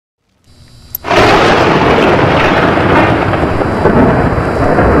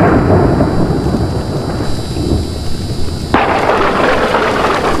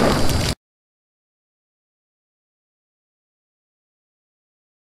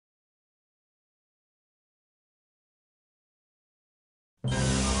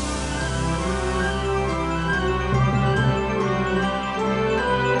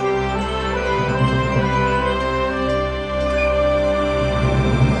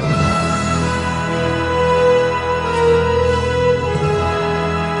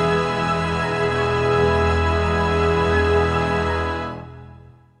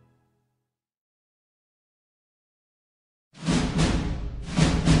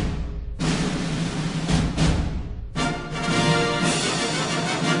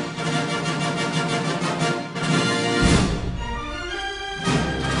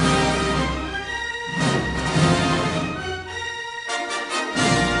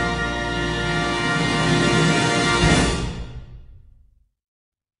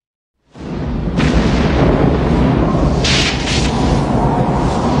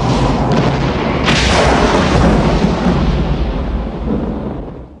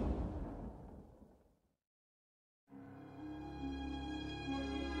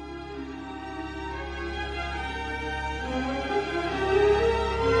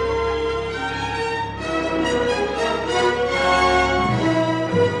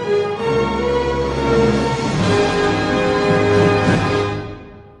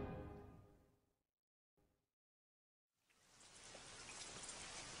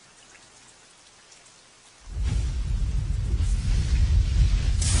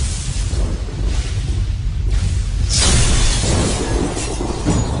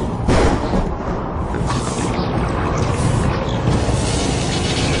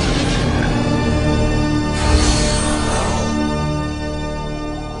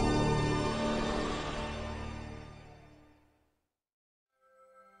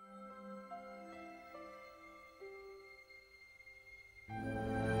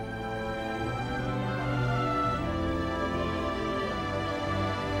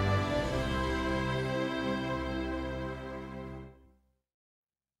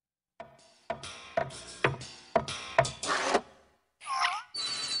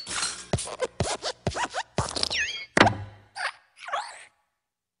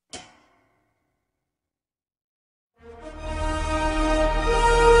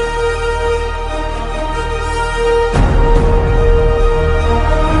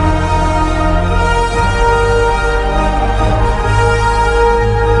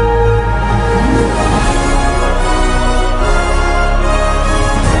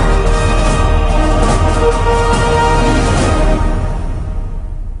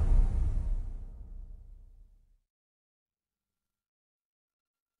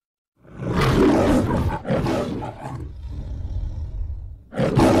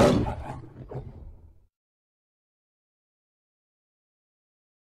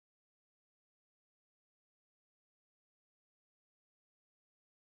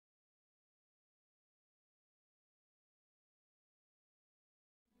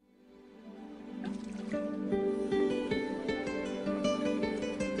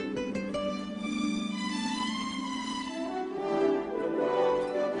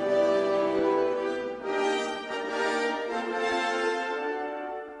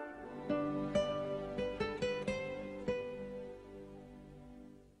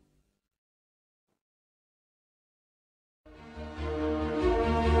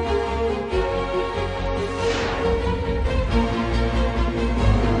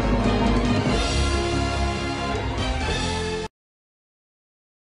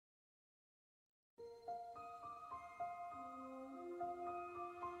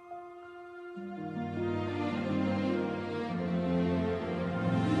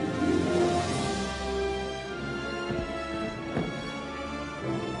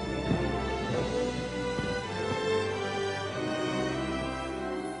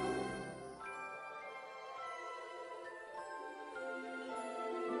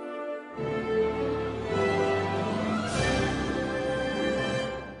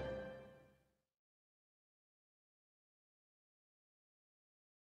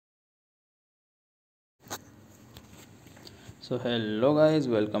So hello guys,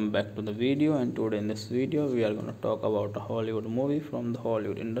 welcome back to the video, and today in this video we are going to talk about a Hollywood movie from the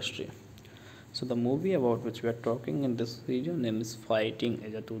Hollywood industry. So the movie about which we are talking in this video name is Fighting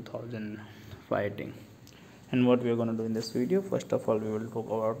is a 2000 Fighting. And what we are going to do in this video, first of all we will talk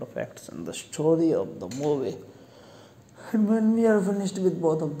about the facts and the story of the movie. And when we are finished with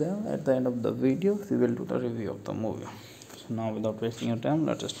both of them, at the end of the video we will do the review of the movie. So now without wasting your time,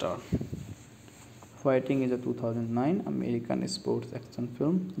 let's start. Fighting is a 2009 American sports action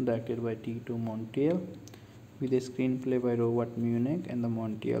film directed by Tatum with a screenplay by Robert Munich and the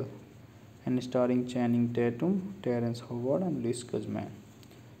Montiel, and starring Channing Tatum, Terrence and Louis Guzman.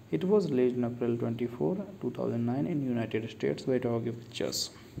 It was released on April 24, 2009 in United States by Rogue Pictures.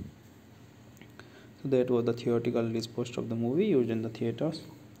 So that was the theatrical release poster of the movie used in the theaters.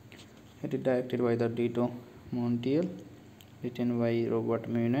 It is directed by the Tito Montiel, written by Robert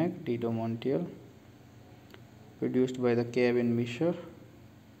Munich, Tito Montiel, produced by the Kevin Misher,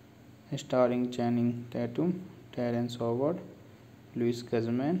 starring Channing Tatum, Terrence Howard, Louis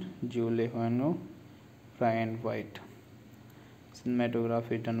Guzman, Julie Huano, Brian White.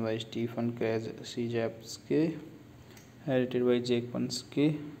 Cinematography done by Stephen Krajewski, edited by Jake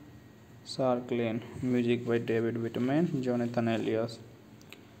Pansky, Sark Lane, music by David Whitman, Jonathan Elias.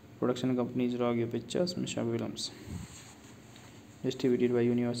 Production company is Rogue Pictures, Misha Williams. Distributed by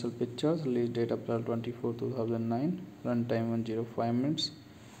Universal Pictures. Release date April 24, 2009. Runtime 105 minutes.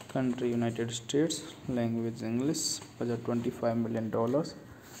 Country United States. Language English. Budget $25 million.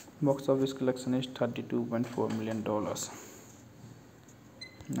 Box office collection is $32.4 million.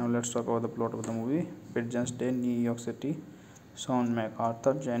 Now let's talk about the plot of the movie. Pigeons Day, New York City. Sean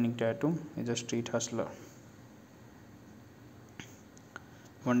MacArthur, Channing Tatum, is a street hustler.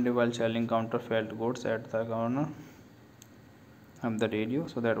 One day while selling counterfeit goods at the corner of the radio.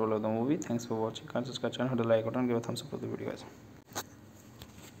 So that all of the movie. Thanks for watching. Can subscribe channel, hit the like button, give a thumbs up for the video guys.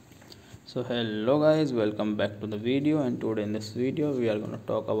 So hello guys, welcome back to the video, and today in this video we are going to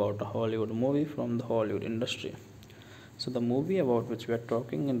talk about a Hollywood movie from the Hollywood industry. So the movie about which we are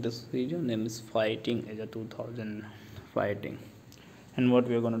talking in this video name is Fighting is a 2000 Fighting. And what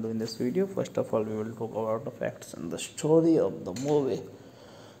we are going to do in this video, first of all we will talk about the facts and the story of the movie.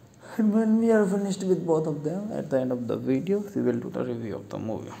 And when we are finished with both of them, at the end of the video we will do the review of the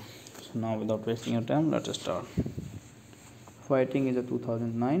movie. So now without wasting your time, let's start. Fighting is a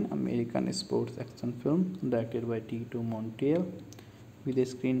 2009 American sports action film directed by Tatum with a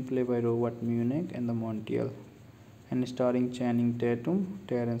screenplay by Robert Munich and the Montiel, and starring Channing Tatum,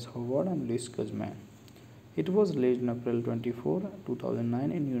 Terrence Howard and Louis Guzman. It was released on April 24,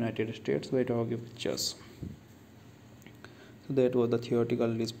 2009 in United States by Tokyo Pictures. So that was the theatrical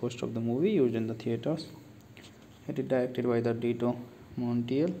release poster of the movie used in the theaters. It is directed by the Tito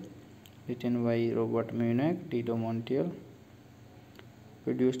Montiel, written by Robert Munich, Tito Montiel,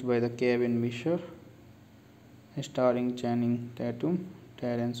 produced by the Kevin Misher, starring Channing Tatum,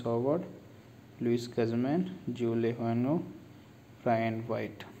 Terrence Howard, Louis Guzman, Julie Huano, Brian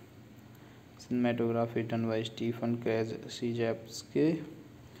White. Cinematography done by Stephen Krajewski,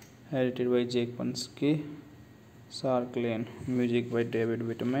 edited by Jake Pansky, Sark Lane, music by David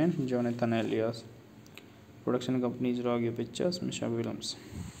Whitman, Jonathan Elias. Production company is Rogue Pictures, Misha Williams.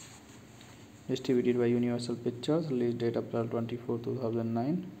 Distributed by Universal Pictures. Release date April 24,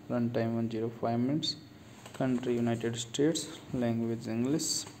 2009. Runtime 105 minutes. Country United States. Language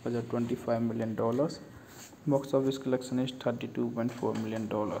English. Budget $25 million. Box office collection is $32.4 million.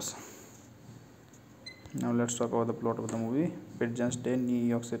 Now let's talk about the plot of the movie. Pigeons Day, New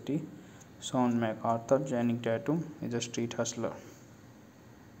York City. Sean MacArthur, Channing Tatum, is a street hustler.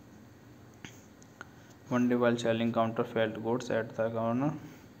 One day while selling counterfeit goods at the corner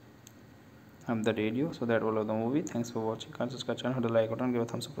of the radio. So that was the movie. Thanks for watching. Can subscribe channel, hit the like button, give a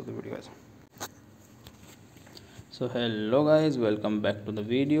thumbs up for the video, guys. So hello guys, welcome back to the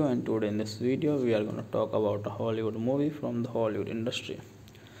video, and today in this video we are going to talk about a Hollywood movie from the Hollywood industry.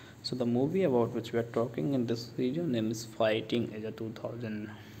 So the movie about which we are talking in this video name is Fighting, is a 2000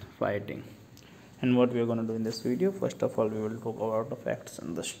 Fighting. And what we are going to do in this video, first of all we will talk about the facts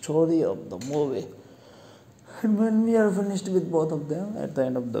and the story of the movie. And when we are finished with both of them, at the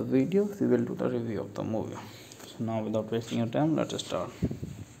end of the video we will do the review of the movie. So now without wasting your time, let's start.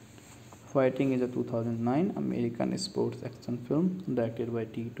 Fighting is a 2009 American sports action film directed by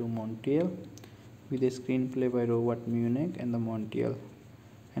Tito Montiel, with a screenplay by Robert Munich and the Montiel,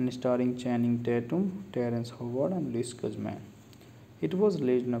 and starring Channing Tatum, Terrence Howard, and Louis Guzman. It was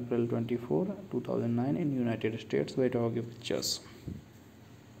released on April 24, 2009 in United States by Tokyo Pictures.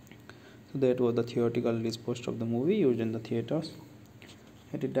 So that was the theatrical release poster of the movie used in the theaters.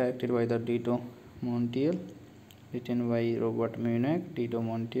 It is directed by the Tito Montiel, written by Robert Munich, Tito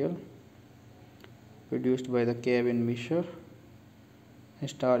Montiel, produced by the Kevin Misher,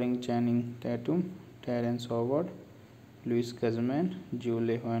 starring Channing Tatum, Terrence Howard, Louis Guzman,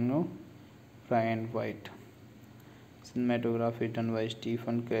 Julie Huano, Brian White. Cinematography done by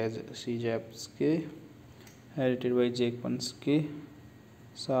Stephen Krajewski, edited by Jake Pansky,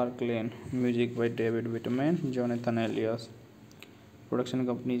 Sark Lane, music by David Whitman, Jonathan Elias. Production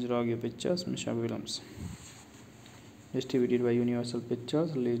company is Rogue Pictures, Misha Williams. Distributed by Universal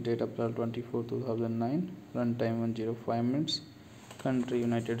Pictures. Release date April 24, 2009. Runtime 105 minutes. Country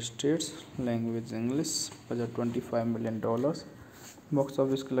United States. Language English. Budget $25 million. Box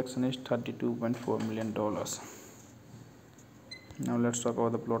office collection is $32.4 million. Now let's talk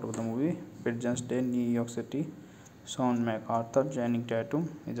about the plot of the movie. Pigeons Day, New York City. Sean MacArthur, Channing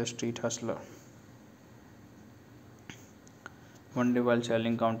Tatum, is a street hustler. One day while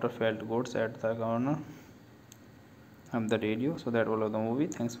selling counterfeit goods at the corner of the radio. So that was the movie.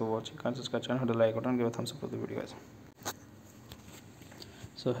 Thanks for watching. Can subscribe channel, hit the like button, give a thumbs up for the video, guys.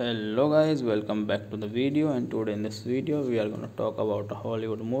 So hello guys, welcome back to the video, and today in this video we are going to talk about a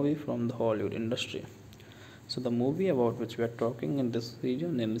Hollywood movie from the Hollywood industry. So the movie about which we are talking in this video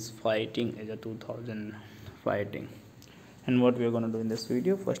name is Fighting, is a 2000 Fighting. And what we are going to do in this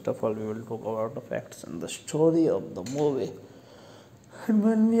video, first of all we will talk about the facts and the story of the movie. And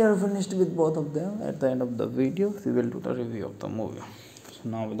when we are finished with both of them, at the end of the video we will do the review of the movie. So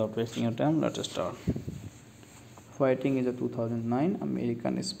now without wasting your time, let's start. Fighting is a 2009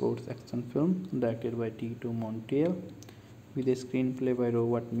 American sports action film directed by Tito Montiel, with a screenplay by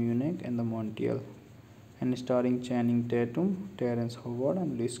Robert Munich and the Montiel, and starring Channing Tatum, Terrence Howard,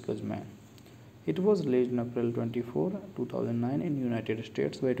 and Louis Guzman. It was released on April 24, 2009 in United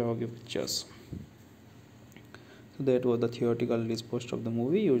States by Tokyo Pictures. So that was the theatrical release poster of the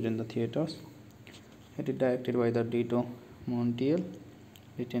movie used in the theaters. It is directed by the Tito Montiel,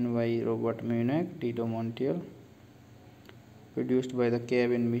 written by Robert Munich, Tito Montiel, produced by the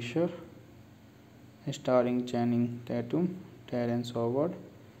Kevin Misher, starring Channing Tatum, Terrence Howard,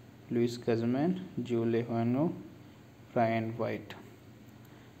 Louis Guzman, Julie Huano, Brian White.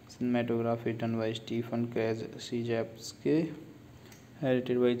 Cinematography done by Stephen Krajewski,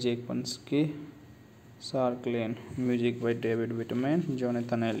 edited by Jake Pansky, Sark Lane, music by David Whitman,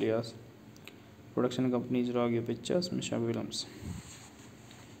 Jonathan Elias. Production company is Rogue Pictures, Misha Williams.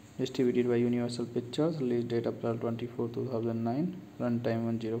 Distributed by Universal Pictures. Release date April 24, 2009. Runtime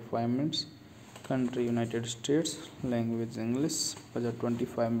 105 minutes. Country United States. Language English. Budget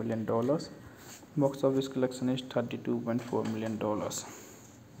 $25 million. Box office collection is $32.4 million.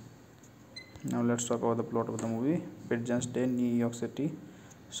 Now let's talk about the plot of the movie. Pigeons Day, New York City.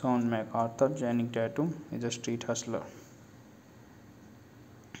 Sean MacArthur, Channing Tatum, is a street hustler.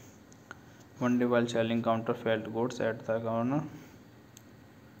 One day while selling counterfeit goods at the corner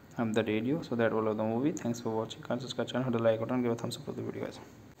of the radio. So that was all of the movie. Thanks for watching. Can subscribe channel, hit the like button, give a thumbs up for the video, guys.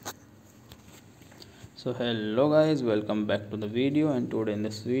 So hello guys, welcome back to the video, and today in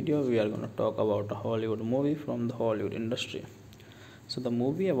this video we are going to talk about a Hollywood movie from the Hollywood industry. So the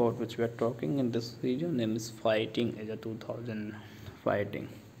movie about which we are talking in this video name is Fighting, is a 2000 Fighting.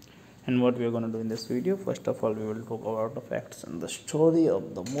 And what we are going to do in this video, first of all we will talk about the facts and the story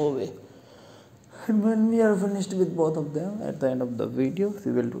of the movie. And when we are finished with both of them, at the end of the video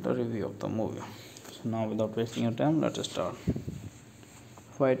we will do the review of the movie. So now without wasting your time, let's start.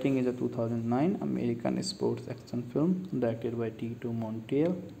 Fighting is a 2009 American sports action film directed by Tatum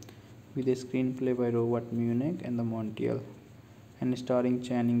with a screenplay by Robert Munich and the Montiel, and starring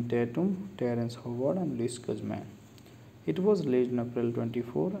Channing Tatum, Terrence and Louis Guzman. It was released on April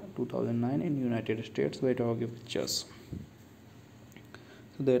 24, 2009 in United States by Tokyo Pictures.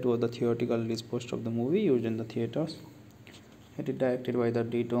 So that was the theatrical release poster of the movie used in the theaters. It is directed by the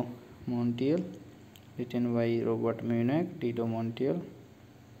Tito Montiel, written by Robert Munich, Tito Montiel,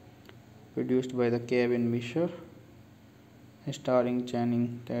 produced by the Kevin Misher, starring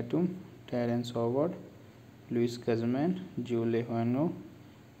Channing Tatum, Terrence Howard, Louis Guzman, Julie Huano,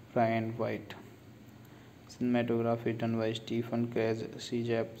 Brian White. Cinematography done by Stephen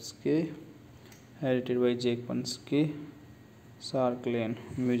Krajewski, edited by Jake Pansky, Sark Lane,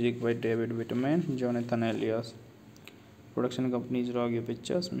 music by David Whitman, Jonathan Elias. Production company is Tokyo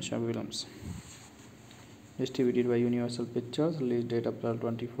Pictures, Misha Williams. Distributed by Universal Pictures. Release date April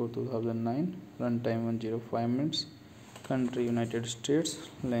 24, 2009. Runtime 105 minutes. Country United States.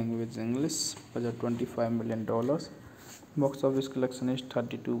 Language English. Budget $25 million. Box office collection is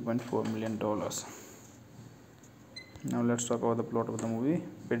 $32.4 million. Now let's talk about the plot of the movie.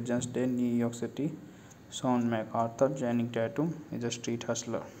 Pigeons Day, New York City. Sean MacArthur, Channing Tatum, is a street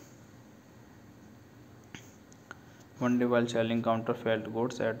hustler. One day while selling counterfeit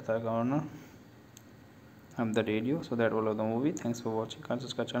goods at the corner of the radio. So that was all of the movie. Thanks for watching. Can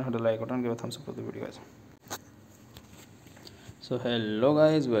subscribe channel, hit the like button, give a thumbs up for the video, guys. So hello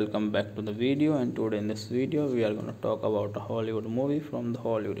guys, welcome back to the video, and today in this video we are going to talk about a Hollywood movie from the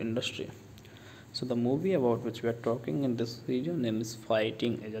Hollywood industry. So the movie about which we are talking in this video name is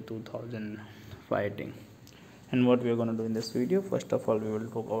Fighting, is a 2000 Fighting. And what we are going to do in this video, first of all we will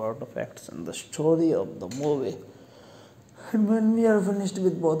talk about the facts and the story of the movie. And when we are finished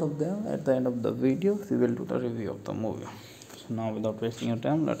with both of them, at the end of the video we will do the review of the movie. So now without wasting your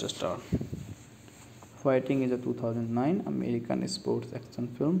time, let's start. Fighting is a 2009 American sports action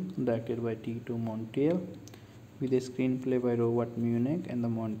film directed by Tatum with a screenplay by Robert Munich and the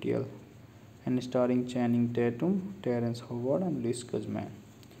Montiel, and starring Channing Tatum, Terrence Howard, and Louis Guzman.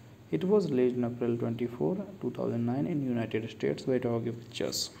 It was released on April 24, 2009 in United States by Tokyo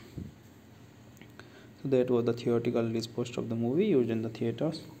Pictures. So that was the theatrical release poster of the movie used in the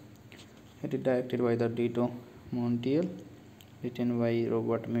theaters. It is directed by the Tito Montiel, written by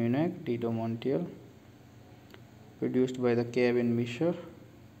Robert Munich, Tito Montiel, produced by the Kevin Misher,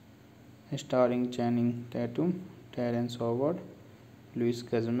 starring Channing Tatum, Terrence Howard, Louis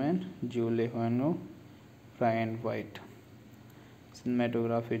Guzman, Julie Huano, Brian White.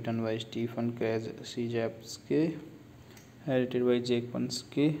 Cinematography done by Stephen Krajewski, edited by Jake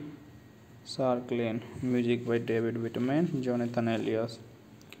Pansky, Sark Lane, music by David Whitman, Jonathan Elias.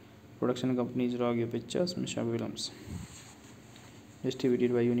 Production company is Tokyo Pictures, Misha Williams.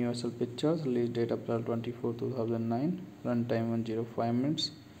 Distributed by Universal Pictures. Release date April 24, 2009. Runtime 105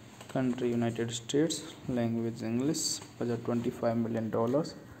 minutes. Country United States. Language English. Budget $25 million.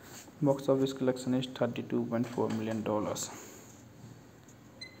 Box office collection is $32.4 million.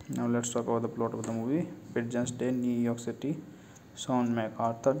 Now let's talk about the plot of the movie. Pigeons Day, New York City. Sean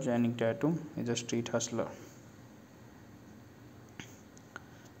MacArthur, Channing Tatum, is a street hustler.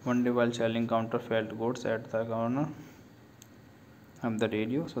 One day while selling counterfeit goods at the corner of the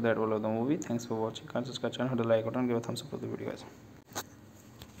radio. So that was all of the movie. Thanks for watching. Can subscribe channel, hit the like button, give a thumbs up for the video, guys.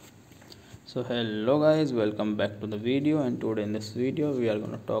 So hello guys, welcome back to the video, and today in this video we are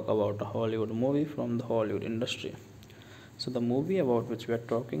going to talk about a Hollywood movie from the Hollywood industry. So the movie about which we are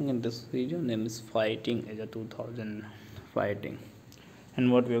talking in this video name is Fighting, is a 2000 Fighting.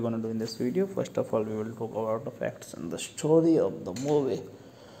 And what we are going to do in this video, first of all we will talk about the facts and the story of the movie.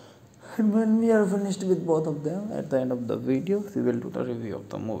 And when we are finished with both of them, at the end of the video we will do the review of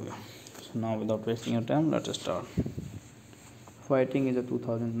the movie. So now without wasting your time, let's start. Fighting is a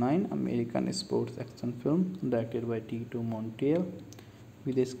 2009 American sports action film directed by Tito Montiel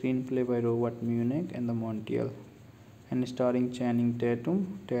with a screenplay by Robert Munich and the Montiel and starring Channing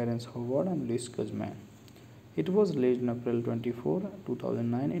Tatum, Terrence Howard and Luis Guzman. It was released on April 24,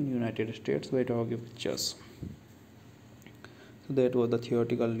 2009 in United States by Tokyo Pictures. So that was the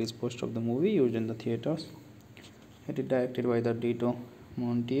theatrical release poster of the movie used in the theaters. It is directed by the Tito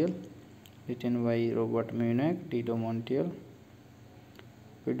Montiel, written by Robert Munich, Tito Montiel,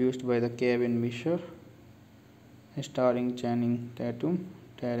 produced by the Kevin Misher, starring Channing Tatum,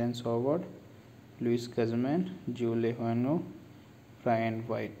 Terrence Howard, Luis Guzman, Julie Huano, Brian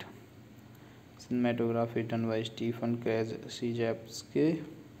White. Cinematography done by Stephen Krajewski,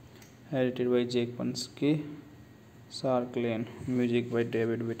 edited by Jake Pansky, Sark Lane, music by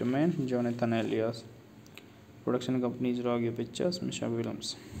David Whitman, Jonathan Elias. Production company is Rogue Pictures, Misha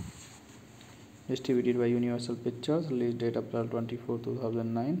Williams. Distributed by Universal Pictures, release date April 24,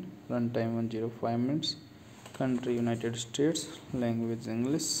 2009, runtime 105 minutes, country United States, language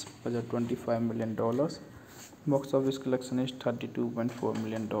English, budget $25 million, box office collection is $32.4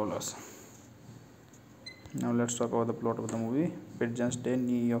 million. Now let's talk about the plot of the movie. Pigeons Day,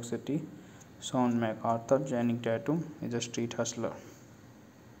 New York City. Sean MacArthur, Channing Tatum, is a street hustler.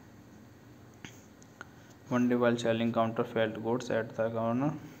 One day while selling counterfeit goods at the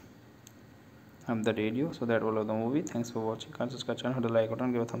corner of the radio. So that was the movie. Thanks for watching. Can subscribe channel, hit the like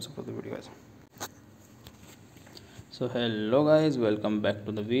button, give a thumbs up for the video, guys. So hello guys, welcome back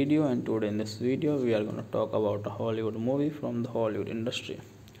to the video, and today in this video we are going to talk about a Hollywood movie from the Hollywood industry.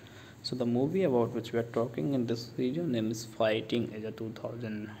 So the movie about which we are talking in this video name is Fighting is a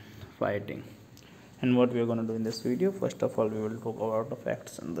 2000 Fighting. And what we are going to do in this video, first of all we will talk about the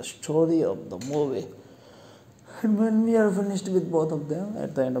facts and the story of the movie. And when we are finished with both of them,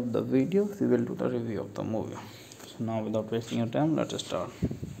 at the end of the video we will do the review of the movie. So now without wasting your time, let's start.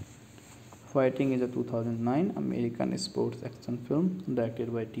 Fighting is a 2009 American sports action film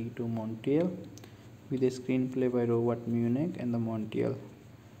directed by Tito Montiel with a screenplay by Robert Munich and the Montiel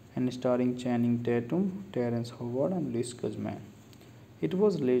and starring Channing Tatum, Terrence Howard and Luis Guzman. It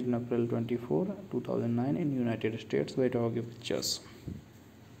was released on April 24, 2009 in United States by Tokyo Pictures.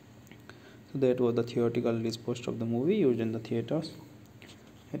 So that was the theatrical release poster of the movie used in the theaters.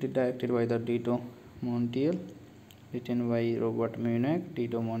 It is directed by the Tito Montiel, written by Robert Munich,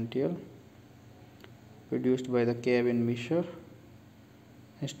 Tito Montiel, produced by the Kevin Misher,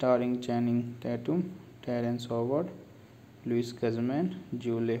 starring Channing Tatum, Terrence Howard, Luis Guzman,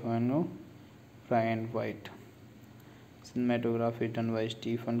 Julie Huano, Brian White. Cinematography done by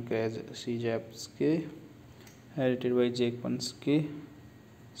Stephen Krajewski, edited by Jake Pansky,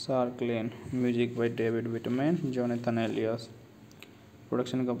 Sark Lane, music by David Whitman, Jonathan Elias.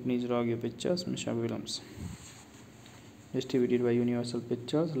 Production company is Rogue Pictures, Misha Williams. Distributed by Universal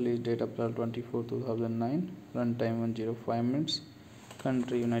Pictures, release date April 24, 2009, runtime 105 minutes,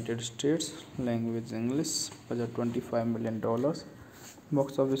 country United States, language English, budget $25 million,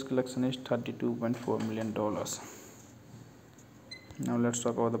 box office collection is $32.4 million. Now let's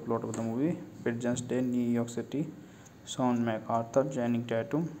talk about the plot of the movie. Pigeons Day, New York City. Sean MacArthur, Channing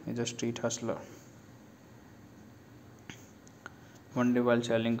Tatum, is a street hustler. One day while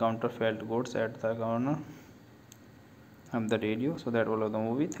selling counterfeit goods at the corner of the radio. So that was the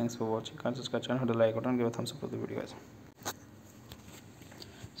movie. Thanks for watching. Can subscribe channel, hit the like button, give a thumbs up for the video, guys.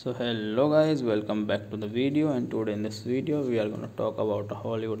 So hello guys, welcome back to the video, and today in this video we are going to talk about a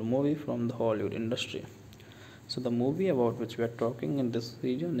Hollywood movie from the Hollywood industry. So the movie about which we are talking in this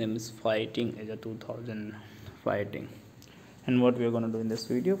video name is Fighting is a 2000 Fighting. And what we are going to do in this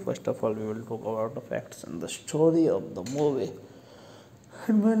video, first of all we will talk about the facts and the story of the movie.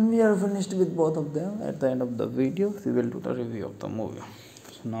 And when we are finished with both of them, at the end of the video we will do the review of the movie.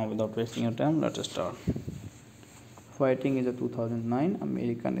 So now without wasting your time, let's start. Fighting is a 2009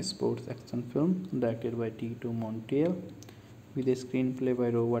 American sports action film directed by Tito Montiel with a screenplay by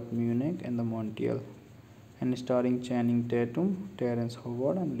Robert Munich and the Montiel and starring Channing Tatum, Terrence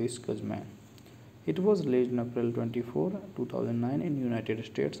Howard and Luis Guzman. It was released on April 24, 2009 in United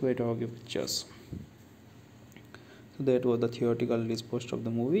States by Tokyo Pictures. So that was the theatrical release poster of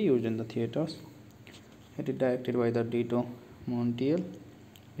the movie used in the theaters. It is directed by the Tito Montiel,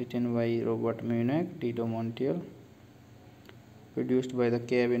 written by Robert Munich, Tito Montiel, produced by the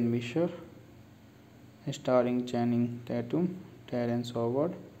Kevin Misher, starring Channing Tatum, Terrence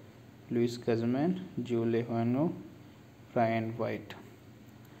Howard, Luis Guzman, Julie Huano, Brian White.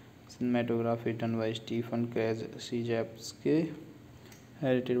 Cinematography done by Stephen Krajewski,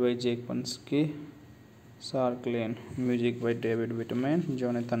 edited by Jake Pansky, Sark Lane, music by David Whitman,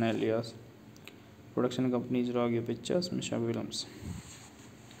 Jonathan Elias. Production company is Rogue Pictures, Mr. Williams.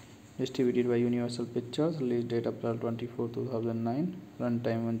 Distributed by Universal Pictures. Release date April 24, 2009.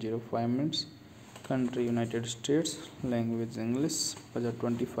 Runtime 105 minutes. Country United States. Language English. Budget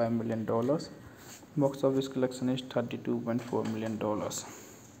 $25 million. Box office collection is $32.4 million.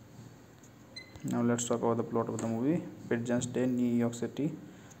 Now let's talk about the plot of the movie. Pigeons Day, New York City.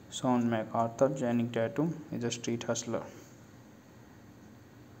 Sean MacArthur, Channing Tatum, is a street hustler.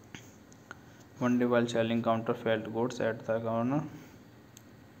 One day while selling counterfeit goods at the corner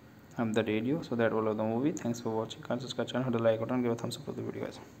of the radio. So that was the movie. Thanks for watching. Can subscribe channel, hit the like button, give a thumbs up for the video,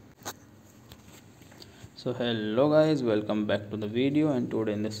 guys. So hello guys, welcome back to the video, and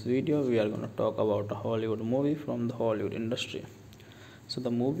today in this video we are going to talk about a Hollywood movie from the Hollywood industry. So the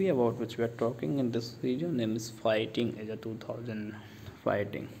movie about which we are talking in this video name is Fighting, is a 2000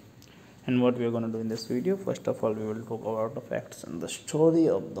 Fighting. And what we are going to do in this video, first of all we will talk about the facts and the story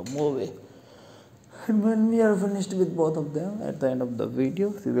of the movie. And when we are finished with both of them, at the end of the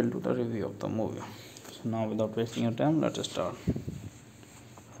video we will do the review of the movie. So now without wasting your time, let's start.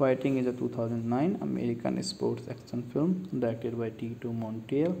 Fighting is a 2009 American sports action film directed by Tatum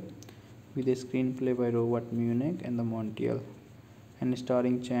with a screenplay by Robert Munich and the Montiel, and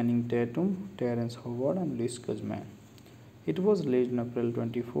starring Channing Tatum, Terrence and Louis Guzman. It was released on April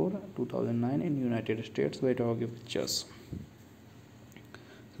 24, 2009 in United States by Rogue Pictures.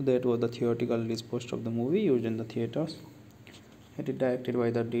 So that was the theatrical release poster of the movie used in the theaters. It is directed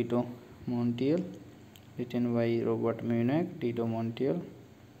by the Tito Montiel, written by Robert Munich, Tito Montiel,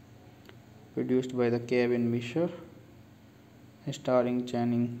 produced by the Kevin Misher, starring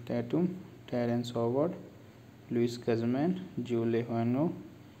Channing Tatum, Terrence Howard, Louis Guzman, Julie Huano,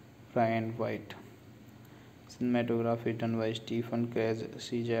 Brian White. Cinematography done by Stephen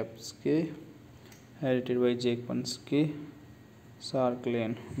Krajewski, edited by Jake Pansky, Sark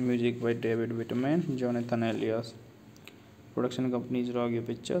Lane, music by David Whitman, Jonathan Elias. Production company is Rogue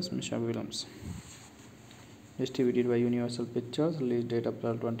Pictures, Mr. Williams. Distributed by Universal Pictures. Release date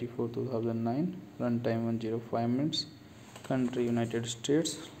April 24, 2009. Runtime 105 minutes. Country United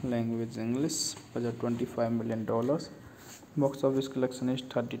States. Language English. Budget $25 million. Box office collection is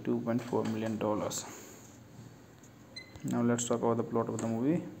 $32.4 million. Now let's talk about the plot of the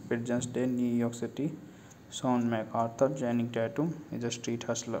movie. Pigeons Day, New York City. Sean MacArthur, Channing Tatum, is a street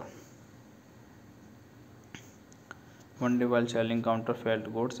hustler. One day while selling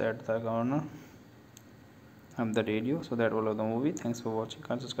counterfeit goods at the corner of the radio. So that was the movie. Thanks for watching.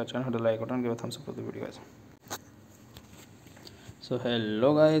 Can subscribe channel, hit the like button, give a thumbs up for the video, guys. So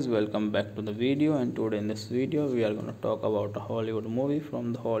hello guys, welcome back to the video, and today in this video we are going to talk about a Hollywood movie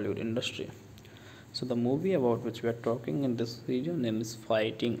from the Hollywood industry. So the movie about which we are talking in this video name is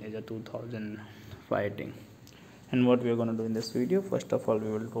Fighting, is a 2000 Fighting. And what we are going to do in this video, first of all we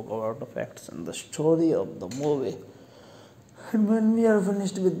will talk about the facts and the story of the movie. And when we are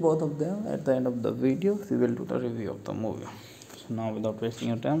finished with both of them, at the end of the video we will do the review of the movie. So now without wasting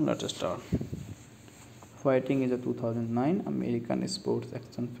your time, let's start. Fighting is a 2009 American sports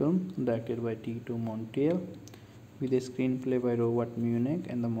action film directed by Tatum with a screenplay by Robert Munich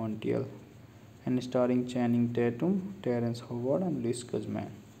and the Montiel, and starring Channing Tatum, Terrence Howard, and Louis Guzman.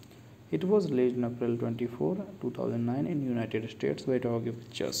 It was released on April 24, 2009 in United States by Rogue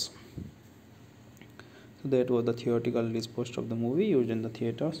Pictures. So that was the theatrical release poster of the movie used in the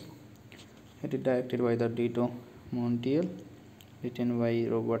theaters. It is directed by the Tito Montiel, written by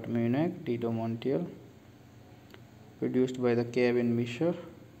Robert Munich, Tito Montiel, produced by the Kevin Misher,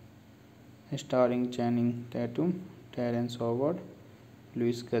 starring Channing Tatum, Terrence Howard,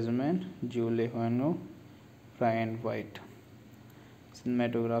 Louis Guzman, Julie Huano, Brian White.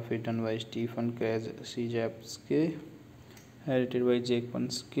 Cinematography done by Stephen Krajewski, edited by Jake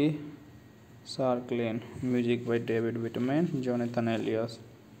Pansky, Sark Lane, music by David Whitman, Jonathan Elias.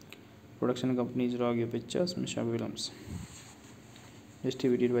 Production company is Rogue Pictures, Mr. Williams.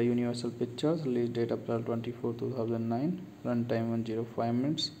 Distributed by Universal Pictures. Release date April 24, 2009. Runtime 105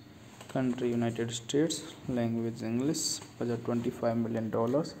 minutes. Country United States. Language English. Budget $25 million.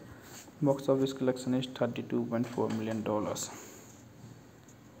 Box office collection is $32.4 million.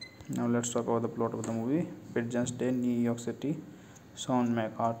 Now let's talk about the plot of the movie. Pigeons Day, New York City. Sean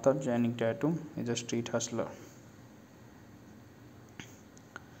MacArthur, Channing Tatum, is a street hustler.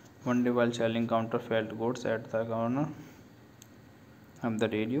 One day while selling counterfeit goods at the corner of the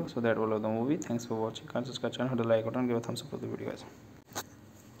radio. So that was the movie. Thanks for watching. Can subscribe channel, hit the like button, give a thumbs up for the video, guys.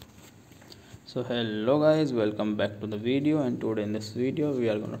 So hello guys, welcome back to the video, and today in this video we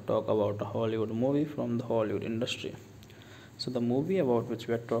are going to talk about a Hollywood movie from the Hollywood industry. So the movie about which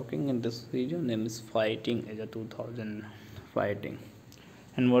we are talking in this video name is Fighting, is a 2000 Fighting.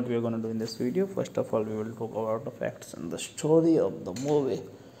 And what we are going to do in this video, first of all we will talk about the facts and the story of the movie,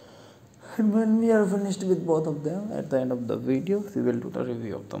 and when we are finished with both of them, at the end of the video we will do the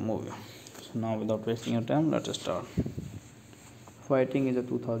review of the movie. So now without wasting your time, let's start. Fighting is a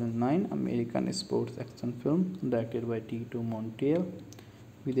 2009 American sports action film directed by Tatum Montiel,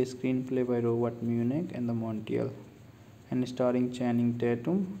 with a screenplay by Robert Munich and the Montiel, and starring Channing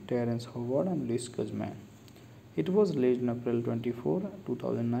Tatum, Terrence and Luis Guzman. It was released on April 24,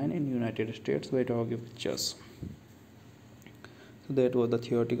 2009 in United States by Tokyo Pictures. So that was the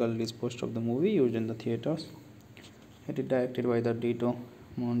theatrical release poster of the movie used in the theaters. It is directed by the Tito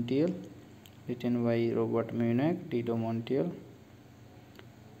Montiel, written by Robert Munich, Tito Montiel,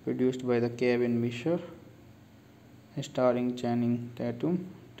 produced by the Kevin Misher, starring Channing Tatum,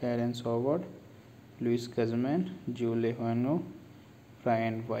 Terrence Howard, Luis Guzman, Julie Huano,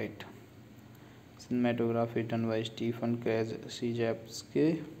 Brian White. Cinematography done by Stephen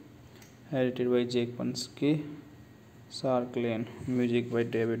Krajewski, edited by Jake Pansky, Sark-Lane, music by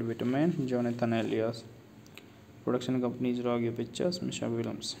David Whitman, Jonathan Elias. Production company is Rogue Pictures, Misha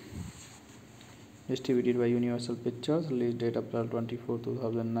Williams. Distributed by Universal Pictures. Release date April 24,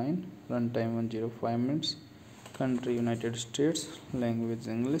 2009. Runtime 105 minutes. Country United States. Language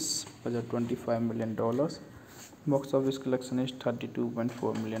English. Budget $25 million. Box office collection is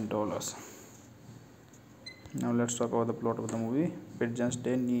 $32.4 million. Now let's talk about the plot of the movie. Pigeons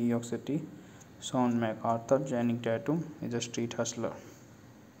Day, New York City. Sean MacArthur, Channing Tatum, is a street hustler.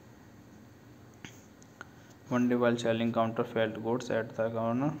 One day while selling counterfeit goods at the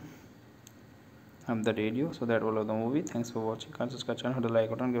corner of the radio. So that was the movie. Thanks for watching. Can subscribe channel, hit the like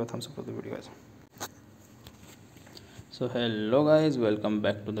button, give a thumbs up for the video, guys. So hello guys, welcome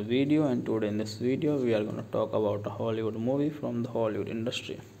back to the video, and today in this video we are going to talk about a Hollywood movie from the Hollywood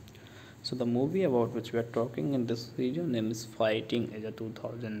industry. So the movie about which we are talking in this video name is Fighting is a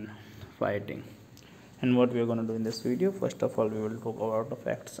 2000 Fighting. And what we are going to do in this video, first of all we will talk about the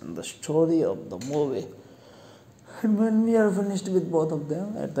facts and the story of the movie, and when we are finished with both of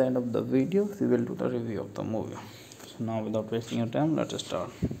them, at the end of the video we will do the review of the movie. So now without wasting your time, let's start.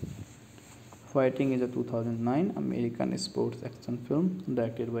 Fighting is a 2009 American sports action film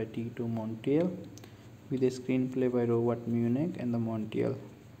directed by Tatum Montiel, with a screenplay by Robert Munich and the Montiel,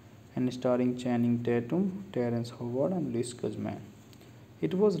 and starring Channing Tatum, Terrence and Luis Guzman.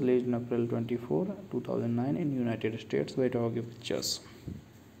 It was released on April 24, 2009 in United States by Tokyo Pictures.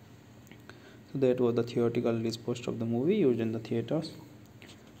 So that was the theatrical release poster of the movie used in the theaters.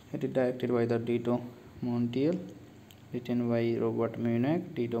 It is directed by the Tito Montiel, written by Robert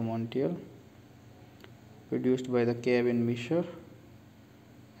Munich, Tito Montiel, produced by the Kevin Misher,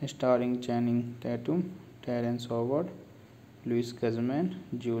 starring Channing Tatum, Terrence Luis Guzman,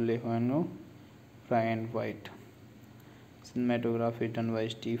 Julie Huano, Brian White. Cinematography done by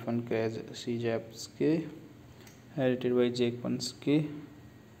Stephen Krajewski, edited by Jake Pansky,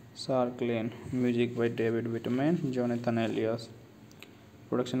 Sark-Lane, music by David Whitman, Jonathan Elias.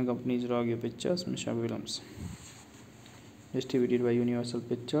 Production company is Rogue Pictures, Misha Williams. Distributed by Universal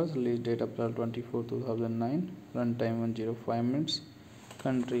Pictures. Release date April 24, 2009. Runtime 105 minutes.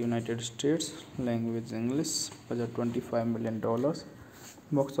 Country United States. Language English. Budget $25 million.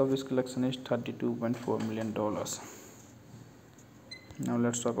 Box office collection is $32.4 million. Now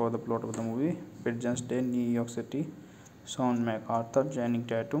let's talk about the plot of the movie. Pigeons Day, New York City. Sean MacArthur, Channing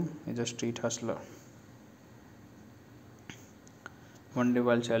Tatum, is a street hustler. One day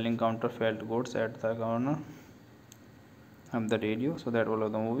while selling counterfeit goods at the corner of the radio. So that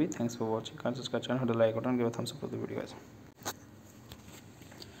was the movie. Thanks for watching. Can subscribe channel, hit the like button, give a thumbs up for the video, guys.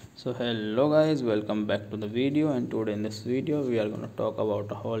 So hello guys, welcome back to the video, and today in this video we are going to talk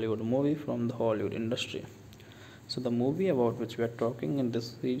about a Hollywood movie from the Hollywood industry. So the movie about which we are talking in this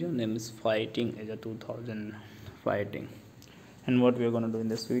video name is Fighting is a 2000 Fighting. And what we are going to do in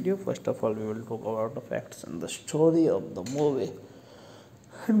this video, first of all we will talk about the facts and the story of the movie,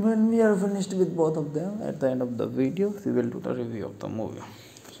 and when we are finished with both of them, at the end of the video we will do the review of the movie.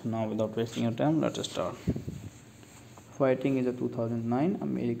 So now without wasting your time, let's start. Fighting is a 2009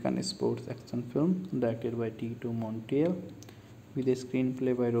 American sports action film directed by Tatum Montiel, with a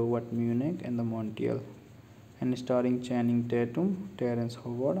screenplay by Robert Munich and the Montiel, and starring Channing Tatum, Terrence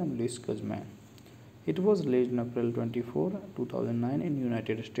and Luis Guzman. It was released on April 24, 2009 in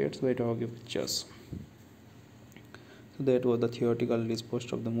United States by Tokyo Pictures. So that was the theatrical release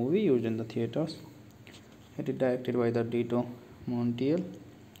poster of the movie used in the theaters. It is directed by the Tito Montiel,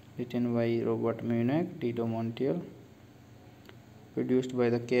 written by Robert Munich, Tito Montiel, produced by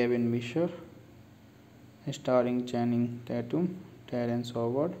the Kevin Misher, starring Channing Tatum, Terrence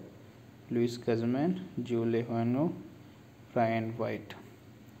Luis Guzman, Julie Huano, Brian White.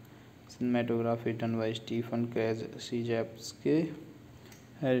 Cinematography done by Stephen Krajewski,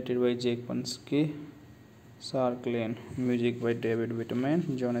 edited by Jake Pansky, Sark Lane, music by David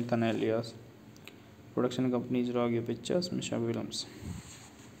Whitman, Jonathan Elias. Production company is Rogue Pictures, Misha Williams.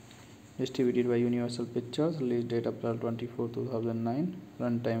 Distributed by Universal Pictures. Release date April 24, 2009.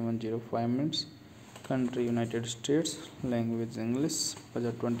 Runtime 105 minutes. Country United States. Language English.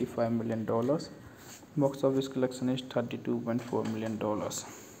 Budget $25 million. Box office collection is $32.4 million.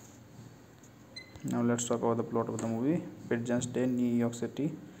 Now let's talk about the plot of the movie. Pigeons Day, New York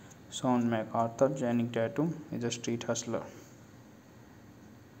City. Sean MacArthur, Channing Tatum, is a street hustler.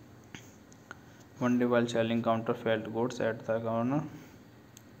 One day while selling counterfeit goods at the corner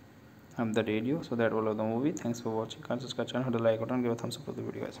of the radio. So that was the movie. Thanks for watching. Subscribe channel, hit the like button, give a thumbs up for the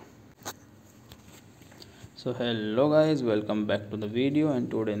video, guys. So hello guys, welcome back to the video, and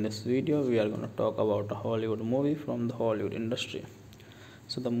today in this video we are going to talk about a Hollywood movie from the Hollywood industry.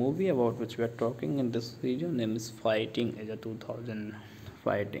 So the movie about which we are talking in this video name is Fighting, is a 2000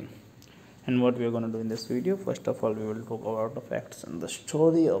 Fighting. And what we are going to do in this video, first of all we will talk about the facts and the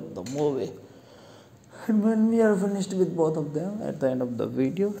story of the movie. And when we are finished with both of them, at the end of the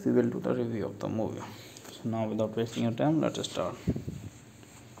video we will do the review of the movie. So now without wasting your time, let's start.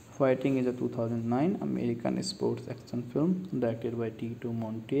 Fighting is a 2009 American sports action film directed by Tatum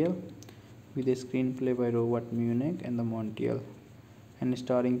Montiel, with a screenplay by Robert Munich and the Montiel, and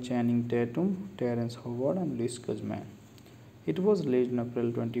starring Channing Tatum, Terrence and Luis Guzman. It was released on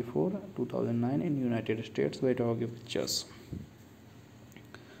April 24, 2009 in United States by Rogue Pictures.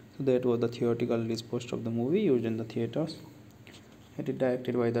 So that was the theatrical release poster of the movie used in the theaters. It is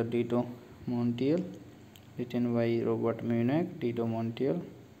directed by the Tatum Montiel, written by Robert Munich, Tatum Montiel,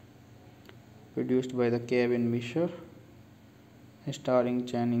 produced by the Kevin Misher, starring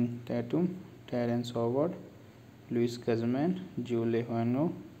Channing Tatum, Terrence Howard, Luis Guzman, Julie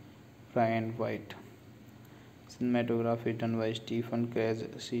Huano, Brian White. Cinematography done by Stephen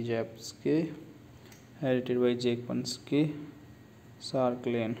Krajewski, edited by Jake Pansky, Sark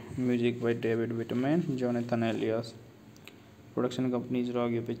Lane, music by David Whitman, Jonathan Elias. Production company is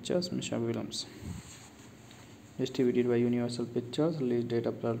Rogue Pictures, Misha Williams. Distributed by Universal Pictures. Release date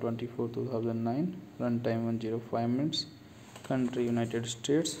April 24, 2009. Runtime 105 minutes. Country United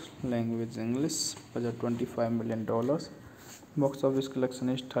States. Language English. Budget $25 million. Box office collection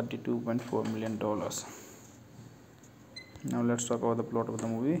is $32.4 million. Now let's talk about the plot of the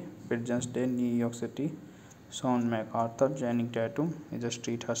movie. Pigeons Day, New York City. Sean MacArthur, Channing Tatum, is a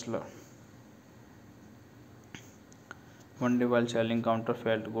street hustler. One day while selling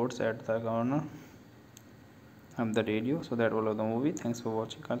counterfeit goods at the corner of the radio. So that was the movie. Thanks for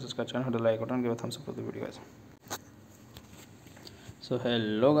watching. Subscribe channel, hit the like button, give a thumbs up for the video, guys. So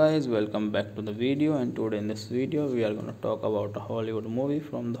hello guys, welcome back to the video, and today in this video we are going to talk about a Hollywood movie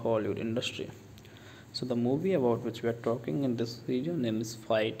from the Hollywood industry. So the movie about which we are talking in this video name is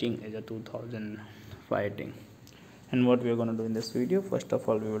Fighting, is a 2000 Fighting. And what we are going to do in this video, first of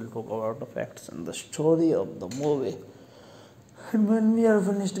all we will talk about the facts and the story of the movie. And when we are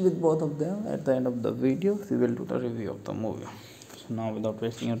finished with both of them, at the end of the video we will do the review of the movie. So now without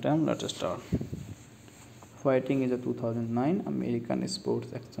wasting your time, let's start. Fighting is a 2009 American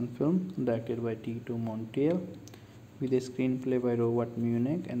sports action film directed by Tatum Montiel, with a screenplay by Robert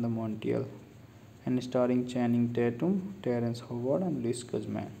Munich and the Montiel, and starring Channing Tatum, Terrence and Luis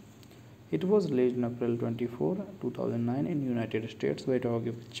Guzman. It was released on April 24, 2009 in United States by Rogue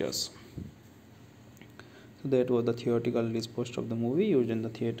Pictures. So that was the theatrical release poster of the movie used in the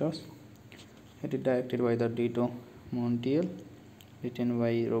theaters. It is directed by the Tatum Montiel, written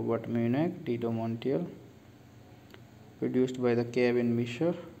by Robert Munich, Tatum Montiel, produced by the Kevin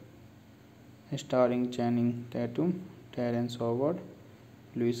Misher, starring Channing Tatum, Terrence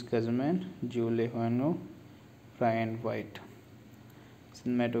Luis Guzman, Julie Huano, Brian White.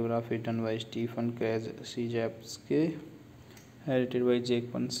 Cinematography done by Stephen Krajewski, edited by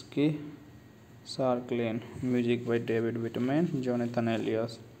Jake Pansky, Sark Lane, music by David Whitman, Jonathan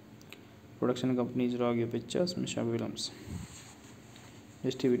Elias. Production company is Rogue Pictures, Misha Williams.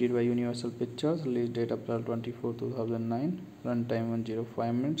 Distributed by Universal Pictures. Release date April 24, 2009. Runtime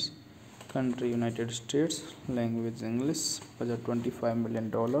 105 minutes. Country United States. Language English. Budget $25 million.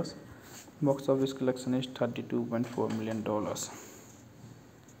 Box office collection is $32.4 million.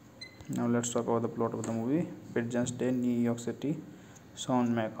 Now let's talk about the plot of the movie. Pigeons Day, New York City.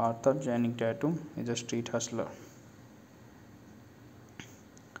 Sean MacArthur, Channing Tatum, is a street hustler.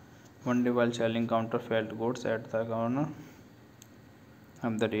 One day while selling counterfeit goods at the corner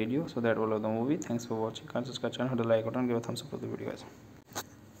of the radio. So that was the movie. Thanks for watching. Subscribe channel, hit the like button, give a thumbs up for the video, guys.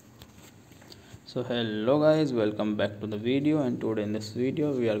 So hello guys, welcome back to the video, and today in this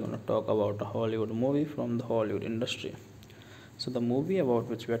video we are going to talk about a Hollywood movie from the Hollywood industry. So the movie about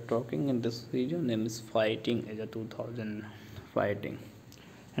which we are talking in this video name is Fighting is a 2000 Fighting.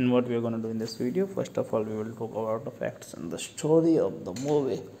 And what we are going to do in this video, first of all we will talk about the facts and the story of the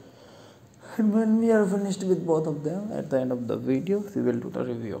movie. And when we are finished with both of them, at the end of the video we will do the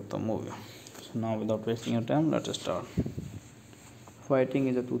review of the movie. So now without wasting your time, let's start. Fighting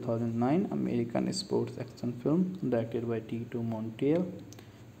is a 2009 American sports action film directed by Tatum Montiel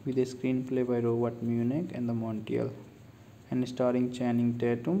with a screenplay by Robert Munich and the Montiel and starring Channing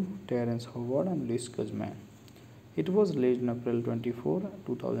Tatum, Terrence and Luis Guzman. It was released on April 24,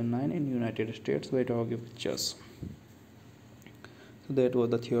 2009 in United States by Tokyo Pictures. So that was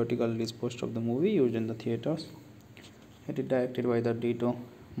the theatrical release poster of the movie used in the theaters. It is directed by the Tatum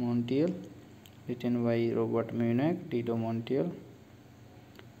Montiel, written by Robert Munich, Tatum Montiel,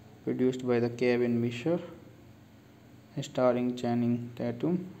 produced by the Kevin Misher, starring Channing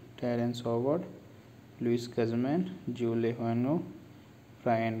Tatum, Terrence Howard, Luis Guzman, Julie Huano,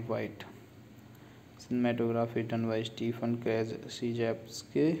 Brian White. Cinematography done by Stephen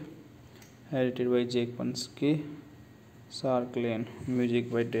Krajewski, edited by Jake Pansky, Sark-Lane,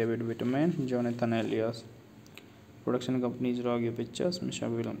 music by David Whitman, Jonathan Elias. Production company is Rogue Pictures, Misha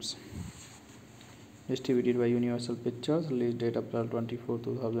Williams. Distributed by Universal Pictures. Release date April 24,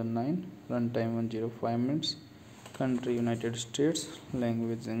 2009. Runtime 105 minutes. Country United States.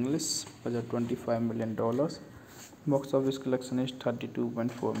 Language English. Budget $25 million. Box office collection is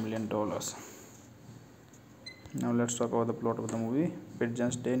 $32.4 million. Now let's talk about the plot of the movie.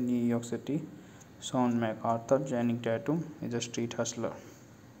 Pigeons Day, New York City. Sean MacArthur, Channing Tatum, is a street hustler.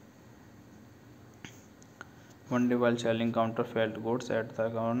 One day while selling counterfeit goods at the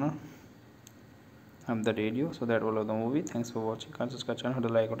corner of the radio. So that was the movie. Thanks for watching. Can subscribe channel, hit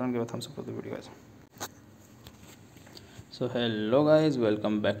the like button, give a thumbs up for the video guys. So hello guys,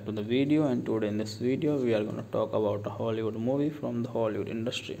 welcome back to the video, and today in this video we are going to talk about a Hollywood movie from the Hollywood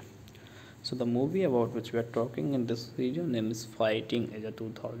industry. So the movie about which we are talking in this video name is Fighting is a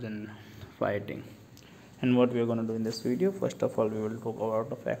 2000 Fighting. And what we are going to do in this video, first of all we will talk about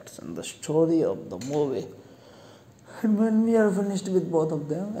the facts and the story of the movie. And when we are finished with both of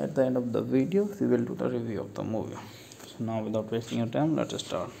them, at the end of the video we will do the review of the movie. So now without wasting your time, let's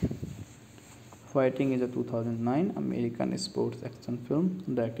start. Fighting is a 2009 American sports action film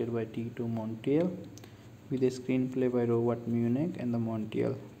directed by Tatum Montiel with a screenplay by Robert Munich and the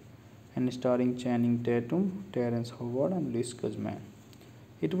Montiel and starring Channing Tatum, Terrence and Luis Guzman.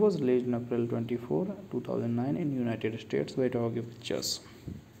 It was released on April 24, 2009 in United States by Tokyo Pictures.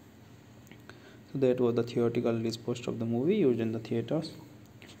 So that was the theatrical release poster of the movie used in the theaters.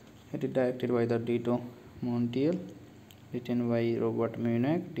 It is directed by the Tatum Montiel, written by Robert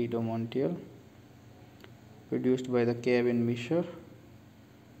Munich, Tatum Montiel, produced by the Kevin Misher,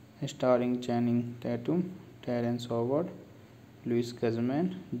 starring Channing Tatum, Terrence Howard, Luis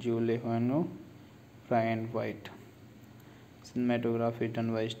Guzman, Julie Huano, Brian White. Cinematography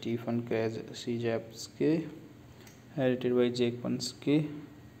done by Stephen Krajewski, edited by Jake Pansky,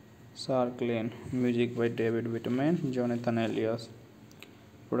 Sark-Lane, music by David Whitman, Jonathan Elias.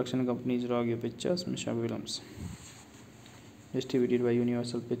 Production company is Rogue Pictures, Misha Williams. Distributed by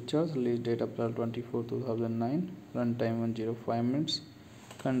Universal Pictures. Release date April 24, 2009. Runtime 105 minutes.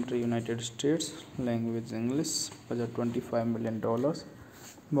 Country United States. Language English. Budget $25 million.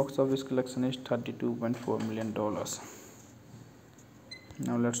 Box office collection is $32.4 million.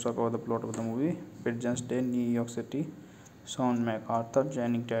 Now let's talk about the plot of the movie. Pigeons Day, New York City. Sean MacArthur,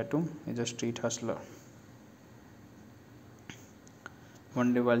 Channing Tatum, is a street hustler.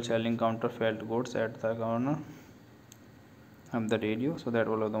 One day while selling counterfeit goods at the corner of the radio. So that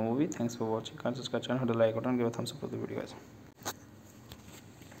was the movie. Thanks for watching. Can subscribe channel, hit the like button, give a thumbs up for the video guys.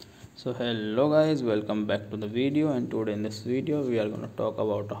 So hello guys, welcome back to the video, and today in this video we are going to talk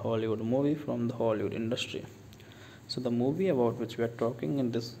about a Hollywood movie from the Hollywood industry. So the movie about which we are talking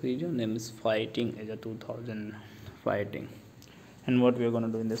in this video name is Fighting is a 2000 Fighting. And what we are going to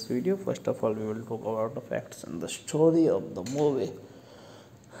do in this video, first of all we will talk about the facts and the story of the movie.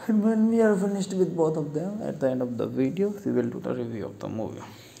 And when we are finished with both of them, at the end of the video we will do the review of the movie.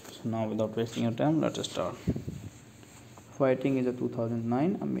 So now without wasting your time, let's start. Fighting is a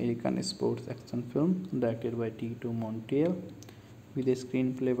 2009 American sports action film directed by Tatum Montiel with a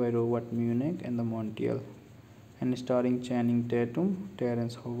screenplay by Robert Munich and the Montiel and starring Channing Tatum,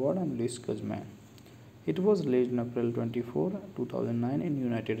 Terrence and Luis Guzman. It was released on April 24, 2009 in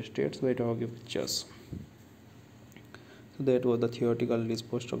United States by Tokyo Pictures. So that was the theatrical release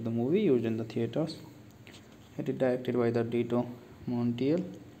poster of the movie used in the theaters. It is directed by the Tatum Montiel,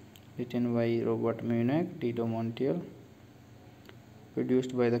 written by Robert Munich, Tito Montiel,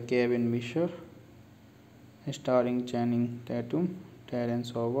 produced by the Kevin Misher, starring Channing Tatum,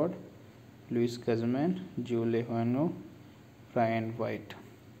 Terrence Howard, Louis Guzman, Julie Huano, Brian White.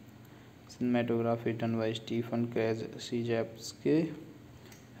 Cinematography done by Stephen Krajewski,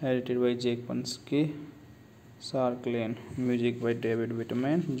 edited by Jake Pansky, Sark Lane, music by David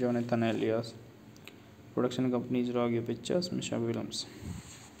Whitman, Jonathan Elias. Production company is Rogue Pictures, Misha Williams.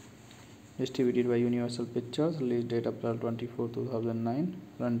 Distributed by Universal Pictures. Release date April 24, 2009.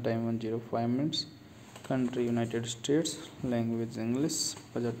 Runtime 105 minutes. Country United States. Language English.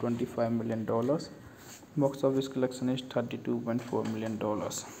 Budget $25 million. Box office collection is $32.4 million.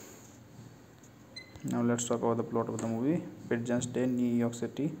 Now let's talk about the plot of the movie. Pigeons Day, New York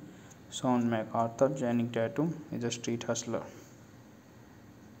City. Sean MacArthur, Channing Tatum, is a street hustler.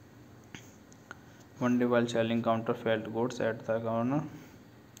 One day while selling counterfeit goods at the corner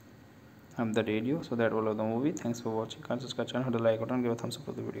of the radio. So that was the movie. Thanks for watching. Can subscribe channel, hit the like button, give a thumbs up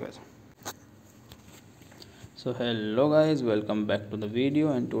to the video, guys. So hello guys, welcome back to the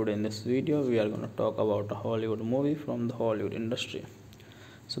video, and today in this video we are going to talk about a Hollywood movie from the Hollywood industry.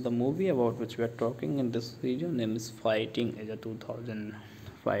 So the movie about which we are talking in this video name is Fighting, is a 2000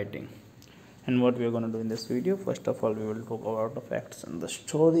 Fighting. And what we are going to do in this video, first of all we will talk about the facts and the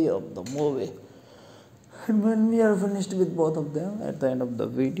story of the movie. And when we are finished with both of them, at the end of the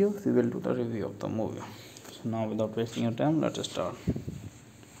video we will do the review of the movie. So now without wasting your time, let's start.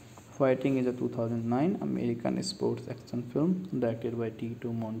 Fighting is a 2009 American sports action film directed by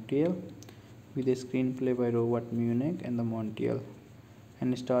Tito Montiel, with a screenplay by Robert Munich and the Montiel,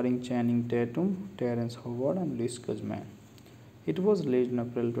 and starring Channing Tatum, Terrence Howard, and Louis Guzman. It was released on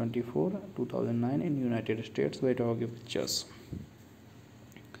April 24, 2009 in United States by Rogue Pictures.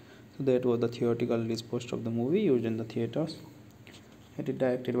 So that was the theatrical release poster of the movie used in the theaters. It is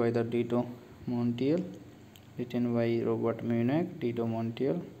directed by the Tito Montiel, written by Robert Munich, Tito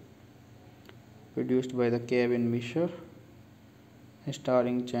Montiel, produced by the Kevin Misher,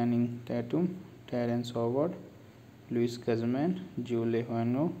 starring Channing Tatum, Terrence Howard, Louis Guzman, Julie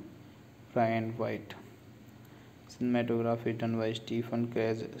Huano, Brian White. Cinematography done by Stephen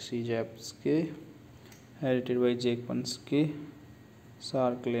Krajewski, edited by Jake Pansky,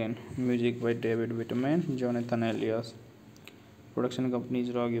 Sark Lane, music by David Whitman, Jonathan Elias. Production company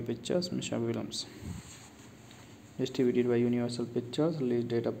is Rogue Pictures, Misha Williams. Distributed by Universal Pictures. Release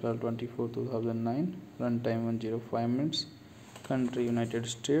date April 24, 2009. Runtime 105 minutes. Country United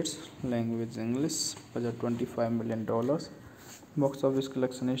States. Language English. Budget $25 million. Box office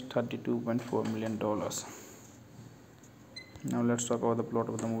collection is $32.4 million. Now let's talk about the plot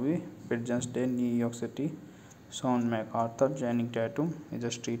of the movie. Pigeons Day, New York City. Sean MacArthur, Channing Tatum, is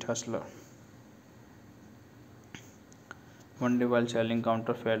a street hustler. One day while selling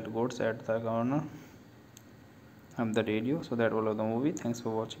counterfeit goods at the corner of the radio. So that was the movie. Thanks for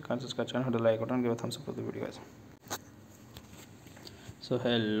watching. Can subscribe channel, hit the like button, give a thumbs up to the video, guys. So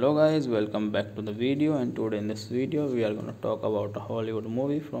hello guys, welcome back to the video, and today in this video we are going to talk about a Hollywood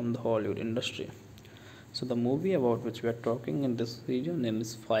movie from the Hollywood industry. So the movie about which we are talking in this video name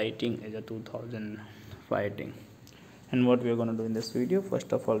is Fighting, is a 2000 Fighting. And what we are going to do in this video,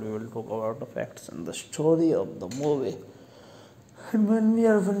 first of all we will talk about the facts and the story of the movie. And when we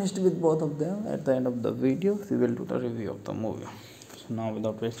are finished with both of them, at the end of the video we will do the review of the movie. So now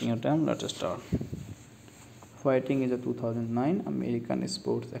without wasting your time, let's start. Fighting is a 2009 American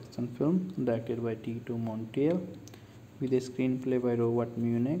sports action film directed by Tito Montiel, with a screenplay by Robert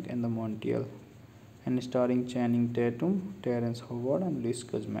Munich and the Montiel, and starring Channing Tatum, Terrence Howard, and Louis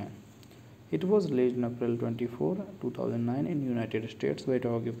Guzman. It was released on April 24, 2009 in United States by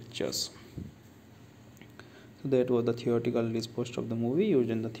Rogue Pictures. So that was the theatrical release poster of the movie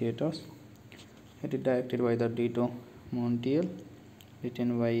used in the theaters. It is directed by the Tito Montiel,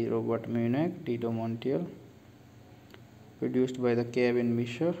 written by Robert Munich, Tito Montiel, produced by the Kevin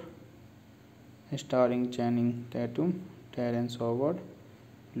Misher, starring Channing Tatum, Terrence Howard,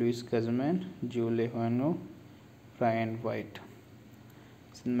 Louis Guzman, Julie Huano, Brian White.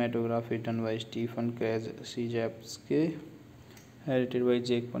 Cinematography done by Stephen Krajewski, edited by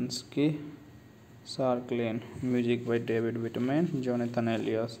Jake Pansky, Sark Lane, music by David Whitman, Jonathan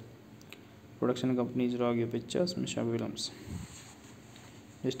Elias. Production company is Rogue Pictures, Misha Williams.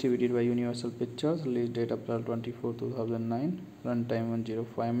 Distributed by Universal Pictures. Release date April 24, 2009. Runtime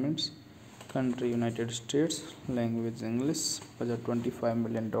 105 minutes. Country United States. Language English. Budget $25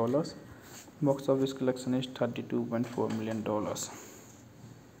 million. Box office collection is $32.4 million.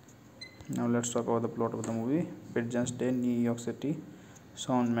 Now let's talk about the plot of the movie. Pigeons Day, New York City.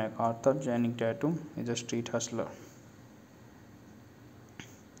 Sean MacArthur, Channing Tatum, is a street hustler.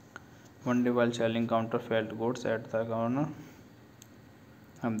 One day while selling counterfeit goods at the corner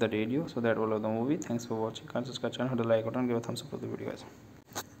of the radio. So that was the movie. Thanks for watching. Can subscribe channel, hit the like button, give a thumbs up for the video, guys.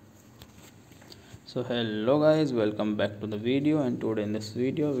 So hello guys, welcome back to the video, and today in this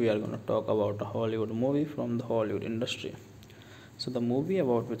video we are going to talk about a Hollywood movie from the Hollywood industry. So the movie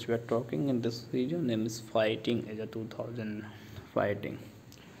about which we are talking in this video name is Fighting, is a 2000 Fighting.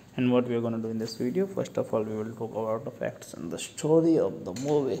 And what we are going to do in this video, first of all we will talk about the facts and the story of the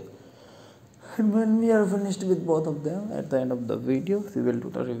movie. And when we are finished with both of them, at the end of the video we will do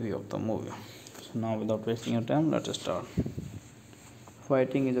the review of the movie. So now without wasting your time, let's start.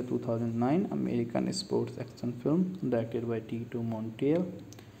 Fighting is a 2009 American sports action film directed by Tatum Montiel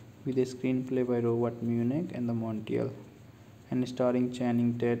with a screenplay by Robert Munich and the Montiel, and starring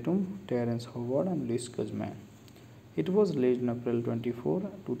Channing Tatum, Terrence and Luis Guzman. It was released on April 24,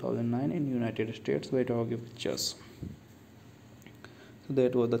 2009 in United States by Tokyo Pictures. So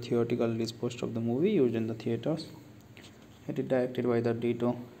that was the theatrical release poster of the movie used in the theaters. It is directed by the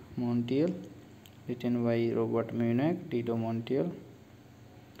Tatum Montiel, written by Robert Munich, Tatum Montiel,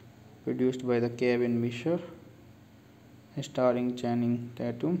 produced by the Kevin Misher, starring Channing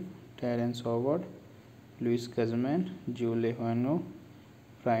Tatum, Terrence Howard, Luis Guzman, Julie Huano,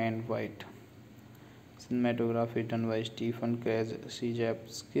 Brian White. Cinematography done by Stephen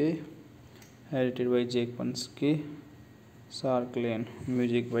Krajewski, edited by Jake Pansky, Sark Lane,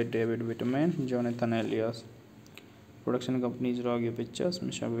 music by David Whitman, Jonathan Elias. Production company is Tokyo Pictures,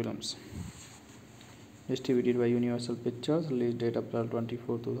 Misha Williams. Distributed by Universal Pictures, release date April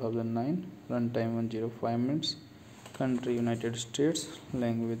 24, 2009, runtime 105 minutes, country United States,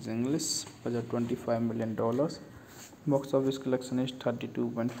 language English, budget $25 million, box office collection is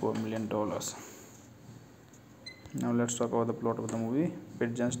 $32.4 million. Now let's talk about the plot of the movie.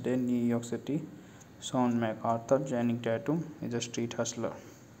 Pigeons Day, New York City. Sean MacArthur, Channing Tatum, is a street hustler.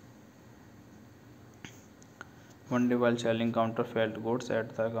 One day while selling counterfeit goods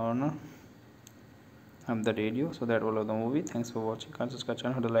at the corner of the radio. So that was the movie. Thanks for watching. Can subscribe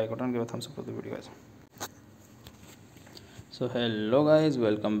channel, hit the like button, give a thumbs up for the video, guys. So hello guys,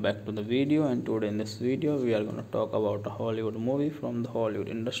 welcome back to the video, and today in this video we are going to talk about a Hollywood movie from the Hollywood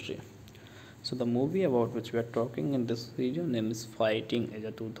industry. So the movie about which we are talking in this video name is Fighting, is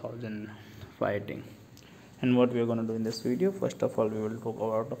a 2000 Fighting. And what we are going to do in this video, first of all we will talk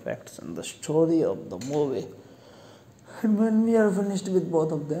about the facts and the story of the movie. And when we are finished with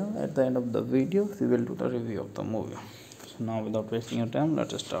both of them, at the end of the video we will do the review of the movie. So now without wasting your time,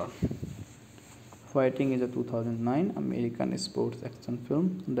 let's start. Fighting is a 2009 American sports action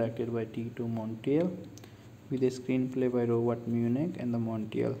film directed by Tatum Montiel with a screenplay by Robert Munich and the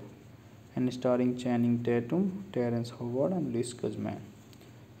Montiel, and starring Channing Tatum, Terrence and Luis Guzman.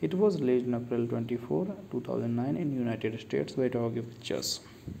 It was released on April 24, 2009 in United States by Tokyo Pictures.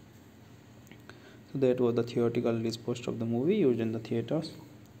 So that was the theatrical release poster of the movie used in the theaters.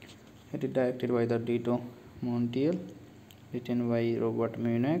 It is directed by the Tatum Montiel, written by Robert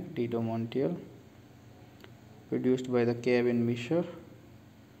Munich, Tatum Montiel, produced by the Kevin Misher,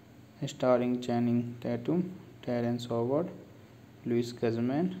 starring Channing Tatum, Terrence Luis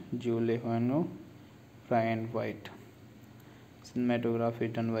Guzman, Julie Huano, Brian White.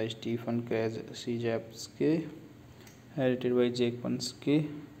 Cinematography done by Stephen Krajewski, edited by Jake Pansky,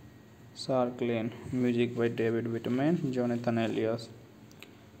 Sark Lane, music by David Whitman, Jonathan Elias.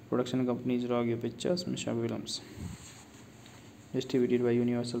 Production company is Tokyo Pictures, Misha Williams. Distributed by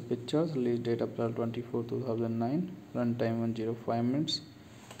Universal Pictures, release date April 24, 2009, runtime 105 minutes,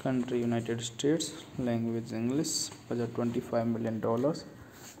 country United States, language English, budget $25 million,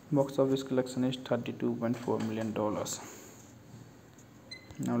 box office collection is $32.4 million.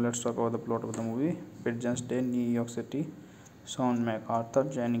 Now let's talk about the plot of the movie. Pigeons Day, New York City. Sean MacArthur,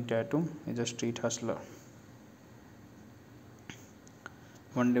 Channing Tatum, is a street hustler.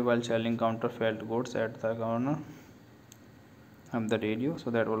 One day while selling counterfeit goods at the corner of the radio. So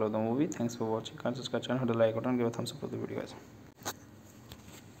that was the movie. Thanks for watching. Can subscribe channel, hit the like button, give a thumbs up for the video, guys.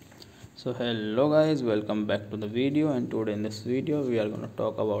 So hello guys, welcome back to the video, and today in this video we are going to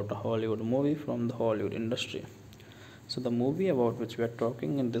talk about a Hollywood movie from the Hollywood industry. So the movie about which we are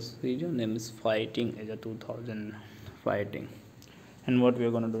talking in this video name is Fighting, is a 2000 Fighting. And what we are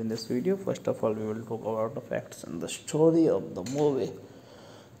going to do in this video, first of all we will talk about the facts and the story of the movie.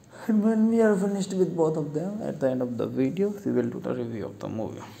 And when we are finished with both of them, at the end of the video we will do the review of the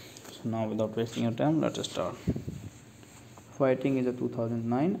movie. So now without wasting your time, let's start. Fighting is a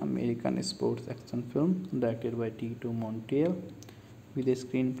 2009 American sports action film directed by Tatum Montiel with a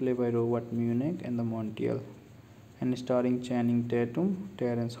screenplay by Robert Munich and the Montiel, and starring Channing Tatum,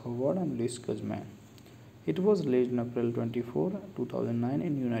 Terrence and Luis Guzman. It was released on April 24, 2009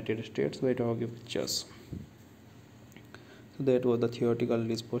 in United States by Tokyo Pictures. So that was the theatrical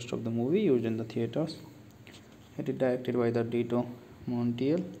release poster of the movie used in the theaters. It is directed by the Tito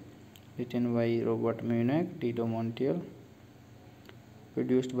Montiel, written by Robert Munich, Tito Montiel,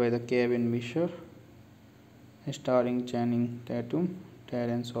 produced by the Kevin Misher, starring Channing Tatum,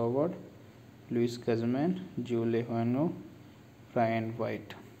 Terrence Howard, Louis Guzman, Julie Huano, Brian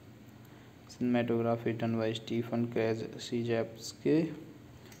White. Cinematography done by Stephen Krajewski,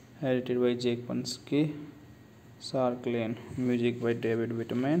 edited by Jake Pansky, Sark Lane, music by David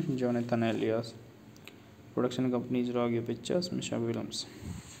Whitman, Jonathan Elias. Production company is Rogue Pictures, Misha Williams.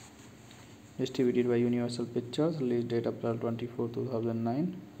 Distributed by Universal Pictures. Release date April 24,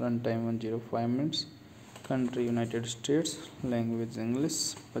 2009. Runtime 105 minutes. Country United States. Language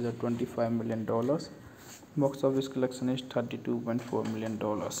English. Budget $25 million. Box office collection is $32.4 million.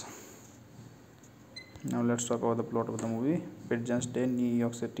 Now let's talk about the plot of the movie. Pigeons Day, New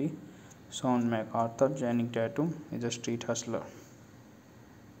York City. Sean MacArthur, Channing Tatum, is a street hustler.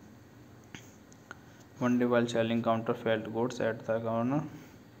 One day while selling counterfeit goods at the corner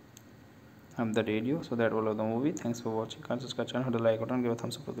of the radio. So that was the movie. Thanks for watching. Subscribe channel, hit the like button, give a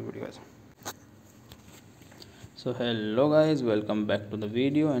thumbs up for the video, guys. So hello guys, welcome back to the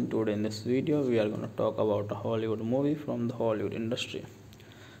video, and today in this video we are going to talk about a Hollywood movie from the Hollywood industry.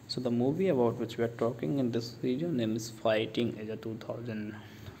 So the movie about which we are talking in this video name is Fighting, is a 2000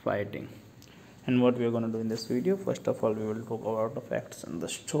 Fighting. And what we are going to do in this video, first of all we will talk about the facts and the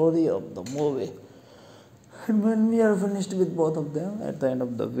story of the movie, and when we are finished with both of them, at the end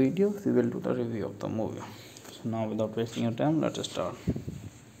of the video we will do the review of the movie. So now without wasting your time, let's start.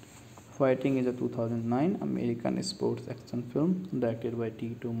 Fighting is a 2009 American sports action film directed by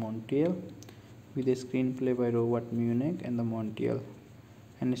Tito Montiel, with a screenplay by Robert Munich and the Montiel,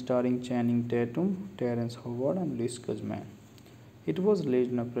 and starring Channing Tatum, Terrence Howard, and Louis Guzman. It was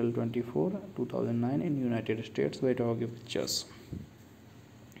released on April 24, 2009 in United States by Tokyo Pictures.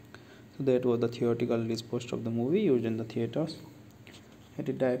 So that was the theatrical release poster of the movie used in the theaters. It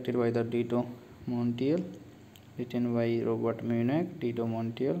is directed by the Tito Montiel, written by Robert Munich, Tito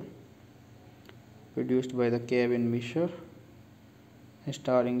Montiel, produced by the Kevin Misher,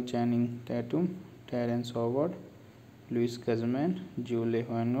 starring Channing Tatum, Terrence Howard, Louis Guzman, Julie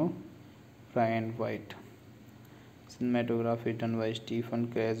Huano, Brian White. Cinematography done by Stephen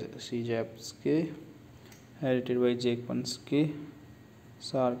Krajewski, edited by Jake Pansky,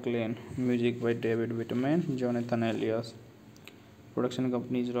 Sark Lane, music by David Whitman, Jonathan Elias. Production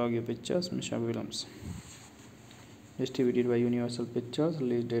company is Rogue Pictures, Misha Williams. Distributed by Universal Pictures.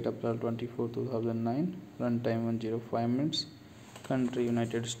 Release date April 24, 2009. Runtime 105 minutes. Country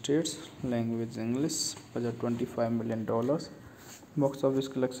United States. Language English. Budget $25 million. Box office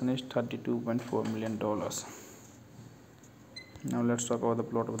collection is $32.4 million. Now let's talk about the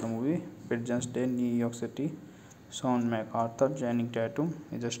plot of the movie. Pigeons Day, New York City. Sean MacArthur, Channing Tatum,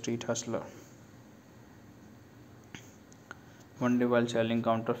 is a street hustler. One day while selling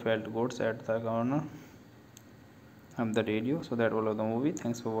counterfeit goods at the corner of the radio. So that was the movie.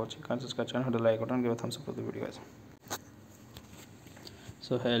 Thanks for watching. Subscribe channel, hit the like button, give a thumbs up for the video, guys.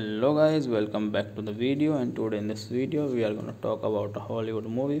 So hello guys, welcome back to the video, and today in this video we are going to talk about a Hollywood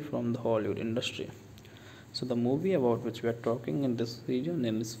movie from the Hollywood industry. So the movie about which we are talking in this video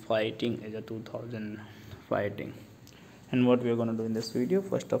name is Fighting, is a 2000 Fighting. And what we are going to do in this video,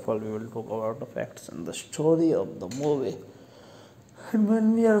 first of all we will talk about the facts and the story of the movie, and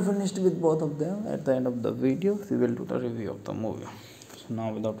when we are finished with both of them, at the end of the video we will do the review of the movie. So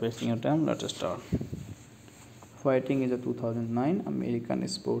now without wasting your time, let's start. Fighting is a 2009 American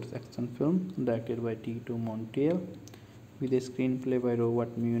sports action film directed by Tito Montiel, with a screenplay by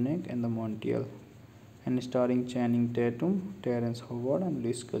Robert Munich and the Montiel, and starring Channing Tatum, Terrence Howard, and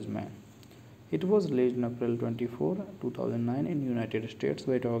Louis Guzman. It was released on April 24, 2009 in United States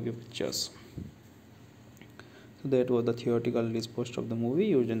by Tokyo Pictures. So that was the theatrical release poster of the movie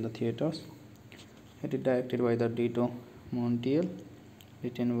used in the theaters. It is directed by the Tito Montiel,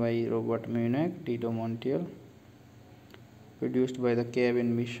 written by Robert Munich, Tito Montiel, produced by the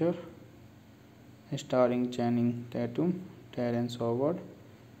Kevin Misher, starring Channing Tatum, Terrence Howard,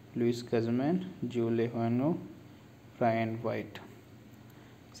 Louis Guzman, Julie Huano, Brian White.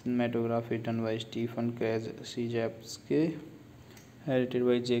 Cinematography done by Stephen Krajewski, edited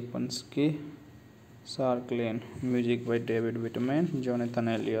by Jake Pansky, Sark Lane, music by David Whitman, Jonathan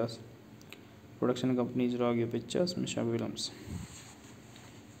Elias. Production company is Rogue Pictures, Misha Williams.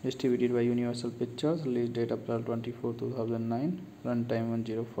 Distributed by Universal Pictures. Release date April 24, 2009. Runtime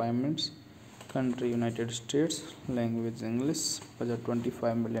 105 minutes. Country United States. Language English. Budget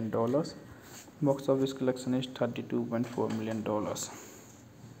 $25 million. Box office collection is $32.4 million.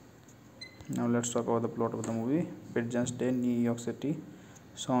 Now let's talk about the plot of the movie. Pigeons Day, New York City.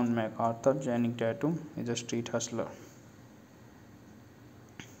 Sean MacArthur, Channing Tatum, is a street hustler.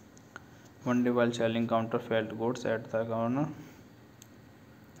 One day while selling counterfeit goods at the corner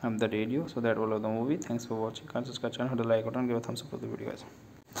of the radio. So that all of the movie. Thanks for watching. Can subscribe channel, hit the like button, give a thumbs up for the video, guys.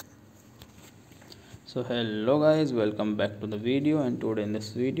 So hello guys, welcome back to the video, and today in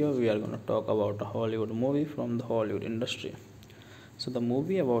this video we are going to talk about a Hollywood movie from the Hollywood industry. So the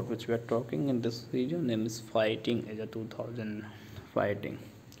movie about which we are talking in this video name is Fighting, is a 2000 Fighting.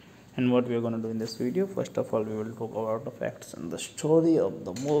 And what we are going to do in this video, first of all we will talk about the facts and the story of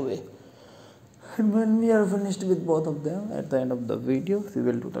the movie. And when we are finished with both of them, at the end of the video we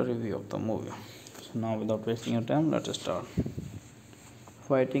will do the review of the movie. So now without wasting your time, let's start.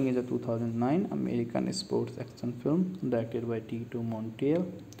 Fighting is a 2009 American sports action film directed by Tatum Montiel,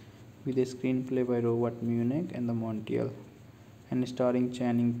 with a screenplay by Robert Munich and the Montiel, and starring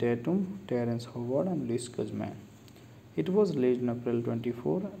Channing Tatum, Terrence and Louis Guzman. It was released on April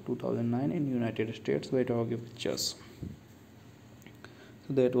 24, 2009 in United States by Tokyo Pictures.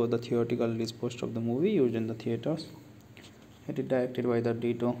 So that was the theatrical release poster of the movie used in the theaters. It is directed by the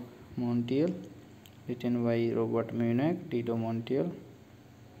Tatum Montiel, written by Robert Munich, Tatum Montiel,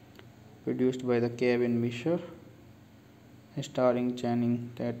 produced by the Kevin Misher, starring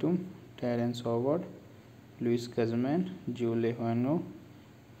Channing Tatum, Terrence Howard, Louis Guzman, Julie Huano,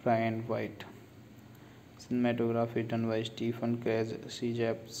 Brian White. Cinematography done by Stephen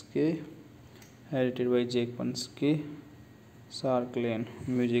Krajewski, edited by Jake Pansky, Sark Lane,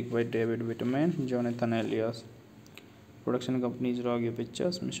 music by David Whitman, Jonathan Elias. Production company is Tokyo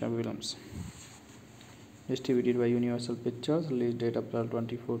Pictures, Misha Williams. Distributed by Universal Pictures. Release date April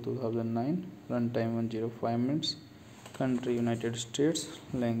 24, 2009. Runtime 105 minutes. Country United States.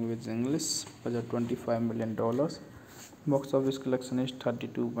 Language English. Budget $25 million. Box office collection is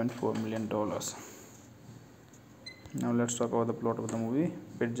 $32.4 million. Now let's talk about the plot of the movie.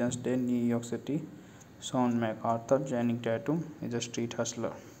 Pigeons Day, New York City. Sean MacArthur, Channing Tatum, is a street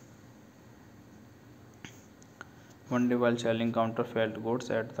hustler. One day while selling counterfeit goods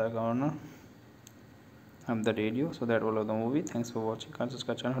at the corner of the radio. So that all of the movie. Thanks for watching. Can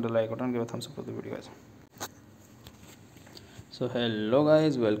subscribe channel, hit the like button, give a thumbs up for the video, guys. So hello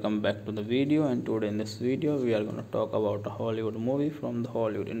guys, welcome back to the video, and today in this video we are going to talk about a Hollywood movie from the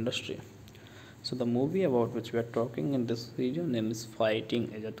Hollywood industry. So the movie about which we are talking in this video name is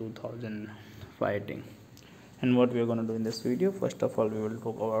Fighting, is a 2000 Fighting. And what we are going to do in this video, first of all we will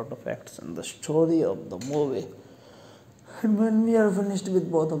talk about the facts and the story of the movie. And when we are finished with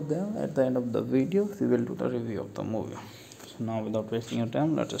both of them, at the end of the video we will do the review of the movie. So now without wasting your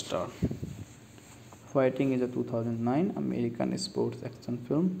time, let's start. Fighting is a 2009 American sports action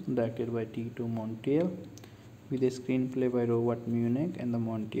film directed by Tatum Montiel, with a screenplay by Robert Munich and the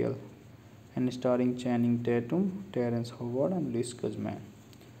Montiel, and starring Channing Tatum, Terrence Howard, and Louis Guzman.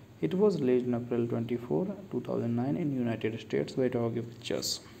 It was released on April 24, 2009 in United States by Tokyo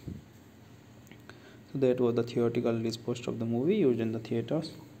Pictures. So that was the theatrical release poster of the movie used in the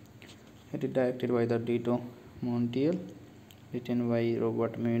theaters. It is directed by the Tatum Montiel, written by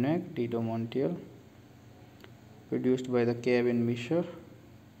Robert Munich, Tatum Montiel, produced by the Kevin Misher,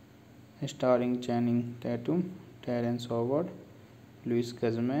 starring Channing Tatum, Terrence Howard, Louis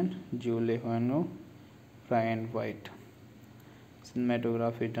Guzman, Julie Huano, Brian White.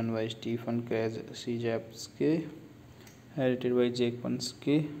 Cinematography done by Stephen Krajewski, edited by Jake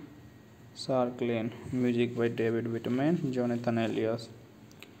Pansky, Sark Lane, music by David Whitman, Jonathan Elias.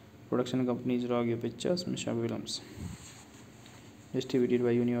 Production company is Tokyo Pictures, Misha Williams. Distributed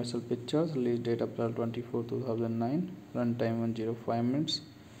by Universal Pictures. Release date April 24, 2009. Runtime 105 minutes.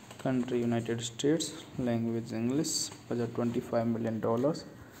 Country United States. Language English. Budget $25 million.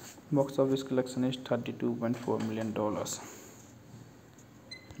 Box office collection is $32.4 million.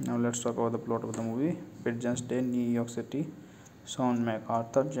 Now let's talk about the plot of the movie. Pigeons Day, New York City. Sean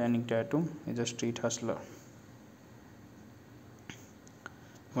MacArthur, Channing Tatum, is a street hustler.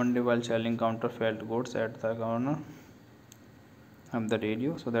 One day while selling counterfeit goods at the corner of the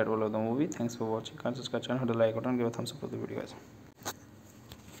radio. So that all of the movie. Thanks for watching. Can subscribe channel, hit the like button, give a thumbs up for the video, guys.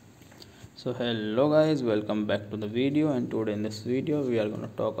 So hello guys, welcome back to the video, and today in this video we are going to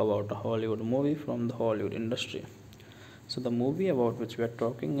talk about a Hollywood movie from the Hollywood industry. So the movie about which we are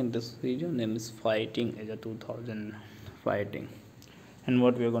talking in this video name is Fighting, is a 2000 Fighting. And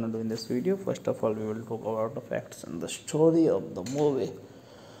what we are going to do in this video, first of all we will talk about the facts and the story of the movie.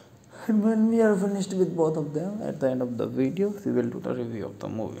 And when we are finished with both of them, at the end of the video we will do the review of the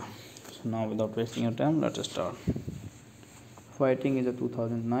movie. So now without wasting your time, let's start. Fighting is a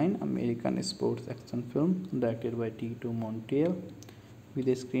 2009 American sports action film directed by Tatum Montiel with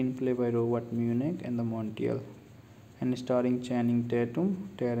a screenplay by Robert Munich and the Montiel and starring Channing Tatum,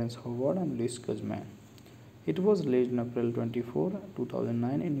 Terrence Howard and Luis Guzman. It was released on April 24,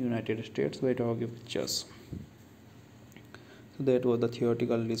 2009 in United States by Tokyo Pictures. So that was the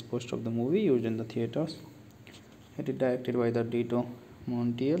theatrical release poster of the movie used in the theaters. It is directed by the Tito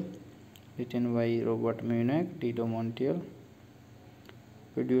Montiel, written by Robert Munich, Tito Montiel,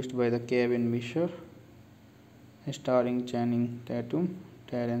 produced by the Kevin Misher, starring Channing Tatum,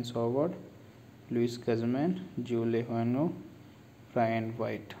 Terrence Howard, Luis Guzman, Julie Huano, Brian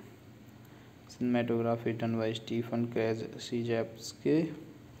White. Cinematography done by Stephen Krajewski,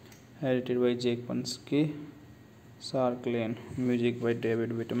 edited by Jake Pansky, Sark Lane, music by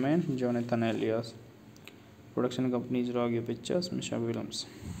David Whitman, Jonathan Elias. Production company is Rogue Pictures, Misha Williams.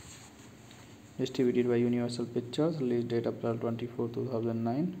 Distributed by Universal Pictures, release date April 24,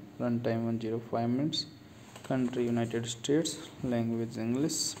 2009, runtime 105 minutes, country United States, language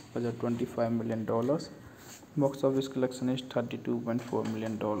English, budget $25 million, box office collection is $32.4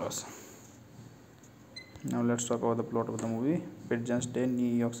 million. Now let's talk about the plot of the movie. Pigeons Day,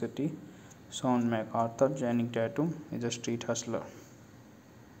 New York City. Sean MacArthur, Channing Tatum, is a street hustler.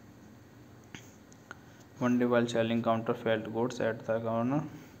 One day while selling counterfeit goods at the corner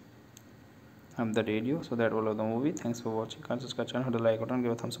of the radio. So that was the movie. Thanks for watching. Subscribe channel, hit the like button,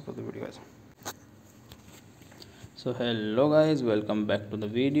 give a thumbs up for the video, guys. So hello guys, welcome back to the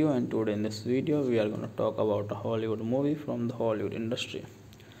video, and today in this video we are going to talk about a Hollywood movie from the Hollywood industry.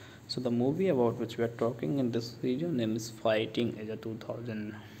 So the movie about which we are talking in this video name is Fighting, is a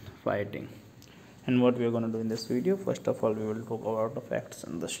 2000 Fighting. And what we are going to do in this video, first of all we will talk about the facts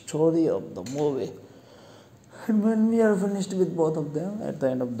and the story of the movie, and when we are finished with both of them, at the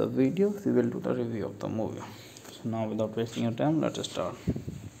end of the video we will do the review of the movie. So now without wasting your time, let's start.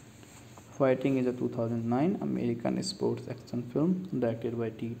 Fighting is a 2009 American sports action film directed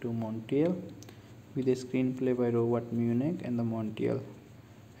by Tatum Montiel with a screenplay by Robert Munich and the Montiel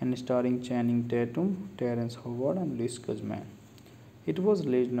and starring Channing Tatum, Terrence Howard and Luis Guzman. It was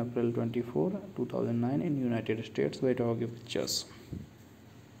released on April 24, 2009 in United States by Tokyo Pictures.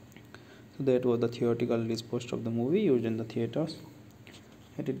 So that was the theatrical release poster of the movie used in the theaters.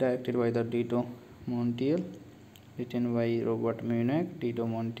 It is directed by the Tito Montiel, written by Robert Munich, Tito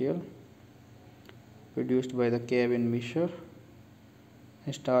Montiel, produced by the Kevin Misher,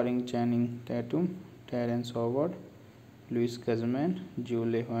 starring Channing Tatum, Terrence Howard, Luis Guzman,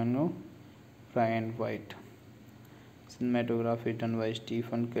 Julie Huano, Brian White. Cinematography done by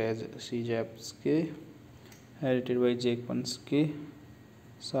Stephen Krajewski, edited by Jake Pansky,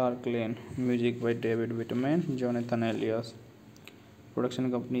 Sark Lane, music by David Whitman, Jonathan Elias.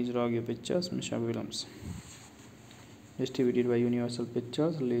 Production company is Rogue Pictures, Misha Williams. Distributed by Universal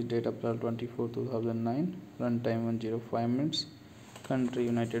Pictures, release date April 24, 2009, runtime 105 minutes, country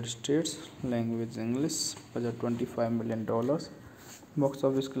United States, language English, budget $25 million, box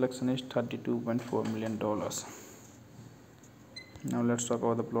office collection is $32.4 million. Now let's talk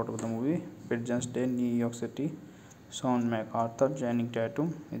about the plot of the movie. Pigeons Day, New York City. Sean MacArthur, Channing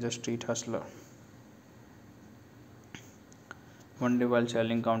Tatum, is a street hustler. One day while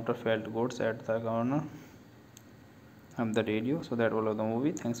selling counterfeit goods at the corner of the radio. So that was the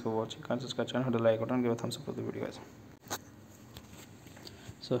movie. Thanks for watching. Subscribe channel, hit the like button, give a thumbs up for the video, guys.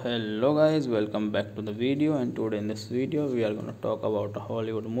 So hello guys, welcome back to the video, and today in this video we are going to talk about a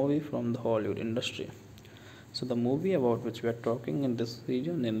Hollywood movie from the Hollywood industry. So the movie about which we are talking in this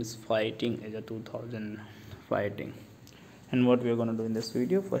video name is Fighting, is a 2000 Fighting. And what we are going to do in this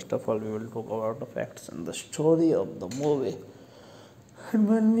video, first of all we will talk about the facts and the story of the movie, and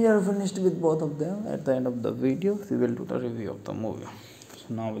when we are finished with both of them, at the end of the video we will do the review of the movie.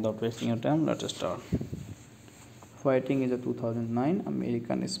 So now without wasting your time, let's start. Fighting is a 2009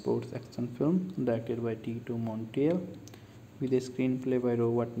 American sports action film directed by Tatum Montiel with a screenplay by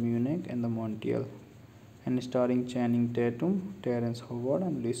Robert Munich and the Montiel and starring Channing Tatum, Terrence Howard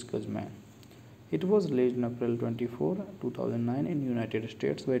and Luis Guzman. It was released on April 24, 2009 in United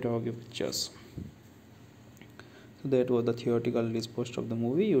States by Tokyo Pictures. So that was the theatrical release poster of the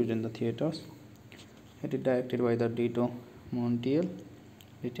movie used in the theaters. It is directed by the Tito Montiel,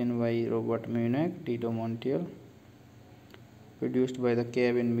 written by Robert Munich, Tito Montiel, produced by the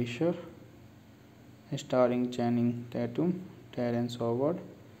Kevin Misher, starring Channing Tatum, Terrence Howard,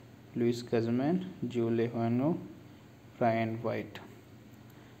 Luis Guzman, Julie Huano, Brian White.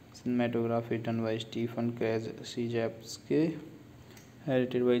 Cinematography done by Stephen Krajewski,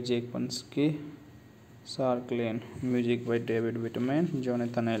 edited by Jake Pansky, Sark Lane, music by David Whitman,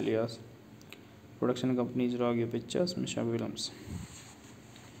 Jonathan Elias. Production company is Rogue Pictures, Mr. Williams.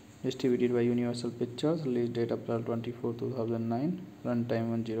 Distributed by Universal Pictures. Release date April 24, 2009. Runtime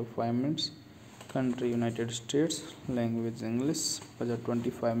 105 minutes. Country United States. Language English. Budget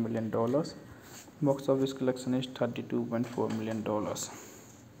 $25 million. Box office collection is $32.4 million.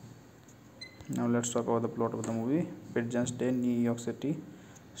 Now let's talk about the plot of the movie. Pigeons Day, New York City.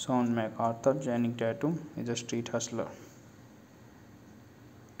 Sean MacArthur, Channing Tatum, is a street hustler.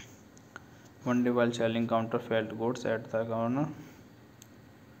 One day while selling counterfeit goods at the corner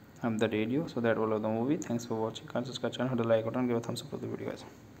of the radio. So that all of the movie. Thanks for watching. Can subscribe channel, hit the like button, give a thumbs up for the video, guys.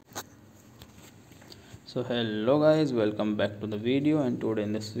 So hello guys, welcome back to the video, and today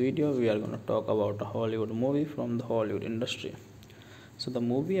in this video we are going to talk about a Hollywood movie from the Hollywood industry. So the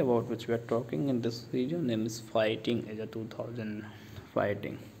movie about which we are talking in this video name is Fighting, is a 2000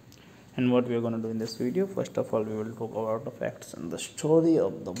 Fighting. And what we are going to do in this video, first of all we will talk about the facts and the story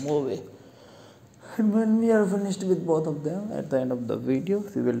of the movie. And when we are finished with both of them, at the end of the video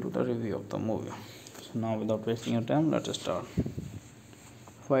we will do the review of the movie. So now without wasting your time, let's start.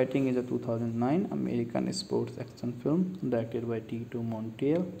 Fighting is a 2009 American sports action film directed by Tatum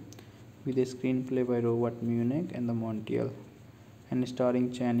with a screenplay by Robert Munich and the Montiel, and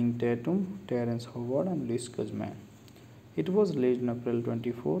starring Channing Tatum, Terrence and Louis Guzman. It was released on April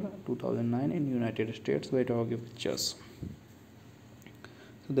 24, 2009 in United States by Rogue Pictures.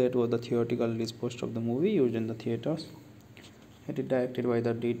 So that was the theatrical release poster of the movie used in the theaters. It is directed by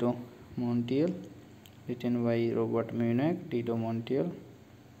the Tito Montiel, written by Robert Munich, Tito Montiel,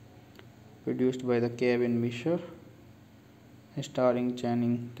 produced by the Kevin Misher, starring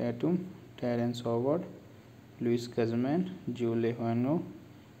Channing Tatum, Terrence Howard, Louis Guzman, Julie Huano,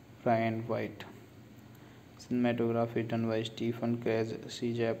 Brian White. Cinematography done by Stephen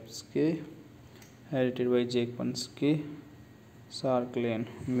Krajewski, edited by Jake Pansky, Sark Lane,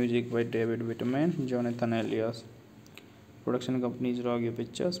 music by David Whitman, Jonathan Elias. Production company is Rogue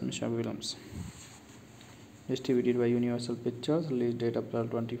Pictures, Mr. Williams. Distributed by Universal Pictures. Release date April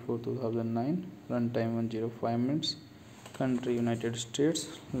 24, 2009. Runtime 105 minutes. Country United States.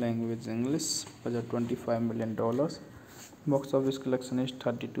 Language English. Budget $25 million. Box office collection is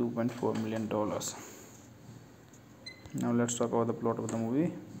 $32.4 million. Now let's talk about the plot of the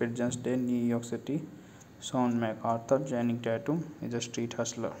movie. Pigeons Day, New York City. Sean MacArthur, Channing Tatum, is a street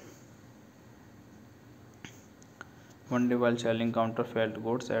hustler. One day while selling counterfeit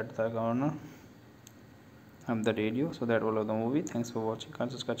goods at the corner of the radio. So that all of the movie. Thanks for watching.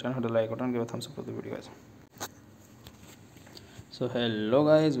 Can subscribe channel, hit the like button, give a thumbs up for the video, guys. So hello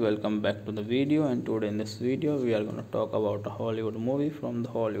guys, welcome back to the video, and today in this video we are going to talk about a Hollywood movie from the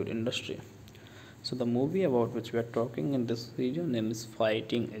Hollywood industry. So the movie about which we are talking in this video name is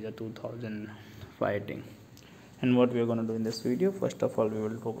Fighting, is a 2000 Fighting. And what we are going to do in this video, first of all we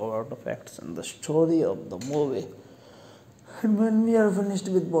will talk about the facts and the story of the movie. And when we are finished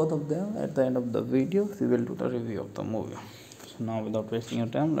with both of them, at the end of the video we will do the review of the movie. So now without wasting your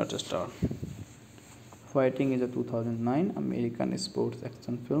time, let's start. Fighting is a 2009 American sports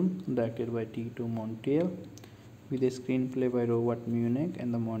action film directed by Tatum with a screenplay by Robert Munich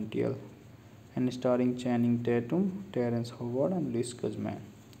and the Montiel, and starring Channing Tatum, Terrence Howard, and Louis Guzman.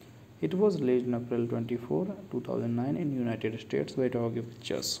 It was released on April 24, 2009 in United States by Rogue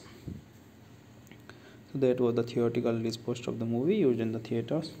Pictures. So that was the theatrical release poster of the movie used in the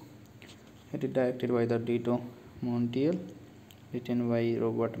theaters. It is directed by the Tito Montiel, written by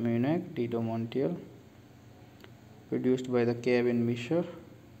Robert Munich, Tito Montiel, produced by the Kevin Misher,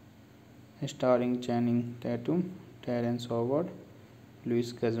 starring Channing Tatum, Terrence Howard,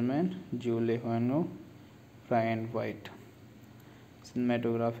 Louis Guzman, Julie Huano, Brian White.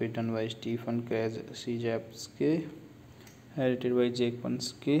 Cinematography done by Stephen Krajewski, edited by Jake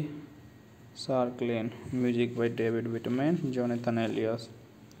Pansky, Sark Lane, music by David Whitman, Jonathan Elias.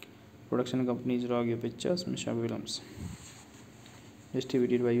 Production company is Rogue Pictures, Mr. Williams.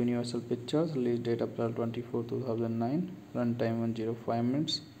 Distributed by Universal Pictures. Release date April 24, 2009. Runtime 105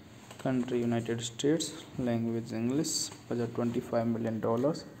 minutes. Country United States. Language English. Budget $25 million.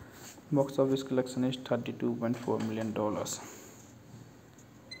 Box office collection is $32.4 million.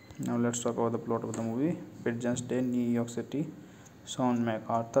 Now let's talk about the plot of the movie. Pigeons Day, New York City. Sean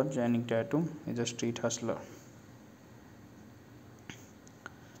MacArthur, Channing Tatum, is a street hustler.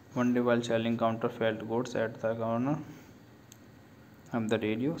 One day while selling counterfeit goods at the corner of the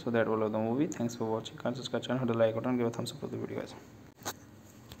radio. So that all of the movie. Thanks for watching. Can subscribe channel, hit the like button, give a thumbs up for the video, guys.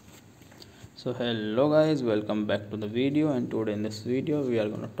 So hello guys, welcome back to the video, and today in this video we are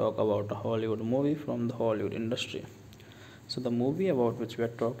going to talk about a Hollywood movie from the Hollywood industry. So the movie about which we are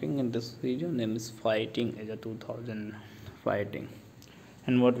talking in this video name is Fighting, is a 2000 Fighting.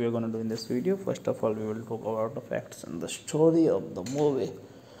 And what we are going to do in this video, first of all we will talk about the facts and the story of the movie,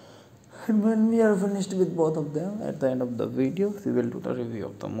 and when we are finished with both of them, at the end of the video we will do the review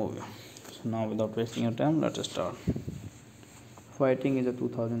of the movie. So now without wasting your time, let's start. Fighting is a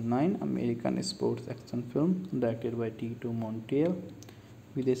 2009 American sports action film directed by Tatum Montiel,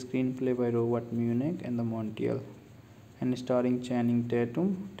 with a screenplay by Robert Munich and the Montiel, and starring Channing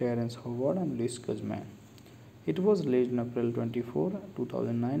Tatum, Terrence and Luis Guzman. It was released on April 24,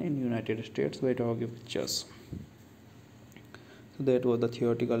 2009 in United States by Tokyo Pictures. So that was the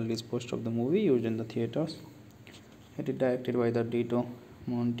theatrical release poster of the movie used in the theaters. It is directed by the Tito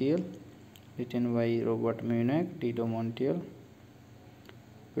Montiel, written by Robert Munich, Tito Montiel,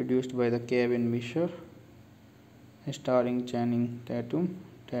 produced by the Kevin Misher, starring Channing Tatum,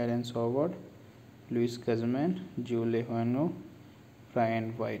 Terrence Howard, Luis Guzman, Julie Huano,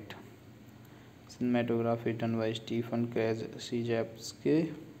 Brian White. Cinematography done by Stephen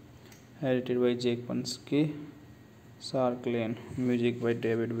Krajewski, edited by Jake Pansky, Sark-Lane, music by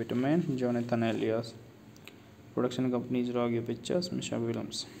David Whitman, Jonathan Elias. Production company is Rogue Pictures, Misha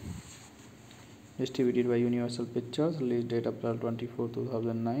Williams. Distributed by Universal Pictures. Release date April 24,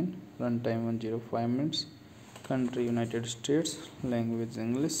 2009. Runtime 105 minutes. Country United States. Language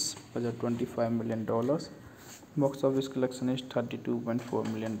English. Budget $25 million. Box office collection is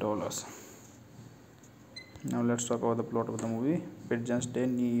 $32.4 million. Now let's talk about the plot of the movie. Pigeons Day,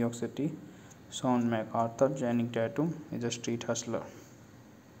 New York City. Sean MacArthur, Channing Tatum, is a street hustler.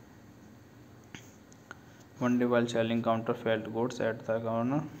 One day while selling counterfeit goods at the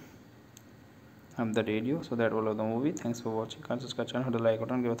corner of the radio. So that was the movie. Thanks for watching. Can subscribe channel, hit the like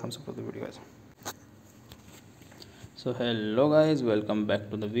button, give a thumbs up for the video, guys. So hello guys, welcome back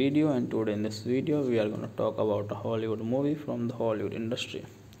to the video, and today in this video we are going to talk about a Hollywood movie from the Hollywood industry.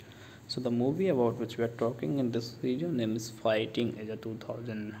 So the movie about which we are talking in this video name is Fighting, is a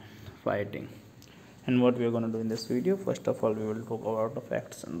 2000 Fighting. And what we are going to do in this video, first of all we will talk about the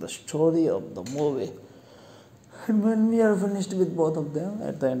facts and the story of the movie, and when we are finished with both of them,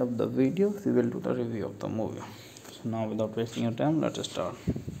 at the end of the video we will do the review of the movie. So now without wasting your time, let's start.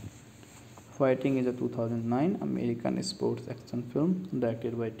 Fighting is a 2009 American sports action film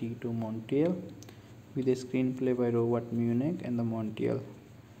directed by Tatum Montiel, with a screenplay by Robert Munich and the Montiel,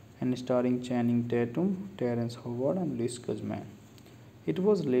 and starring Channing Tatum, Terrence and Luis Guzman. It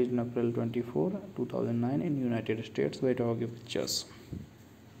was released on April 24, 2009 in United States by Tokyo Pictures.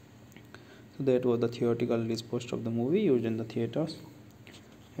 So that was the theatrical release poster of the movie used in the theaters.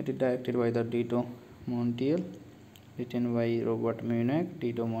 It is directed by the Tito Montiel, written by Robert Munich,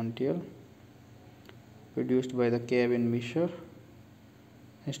 Tito Montiel, produced by the Kevin Misher,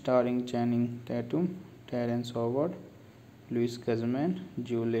 starring Channing Tatum, Terrence Howard, Luis Guzman,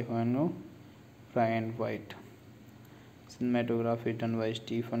 Julie Huano, Brian White. Cinematography done by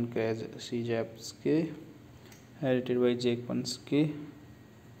Stephen Krajewski, edited by Jake Pansky,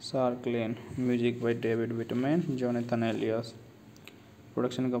 Sark-Lane, music by David Whitman, Jonathan Elias.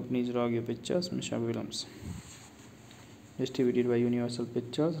 Production company is Rogue Pictures, Misha Williams. Distributed by Universal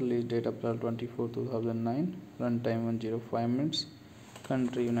Pictures. Release date April 24, 2009. Runtime 105 minutes.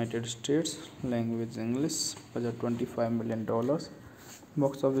 Country United States. Language English. Budget $25 million.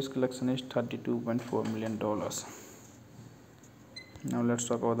 Box office collection is $32.4 million. Now let's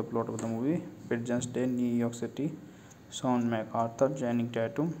talk about the plot of the movie. Pigeons Day, New York City. Sean MacArthur, Channing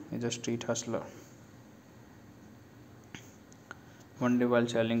Tatum, is a street hustler. One day while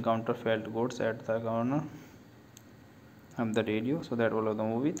selling counterfeit goods at the corner of the radio. So that was the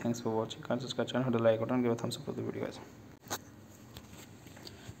movie. Thanks for watching. Can subscribe channel, hit the like button, give a thumbs up for the video, guys.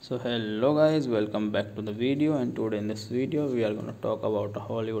 So hello guys, welcome back to the video, and today in this video we are going to talk about a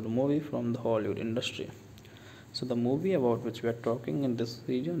Hollywood movie from the Hollywood industry. So the movie about which we are talking in this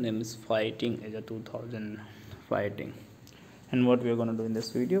video name is Fighting, is a 2000 Fighting. And what we are going to do in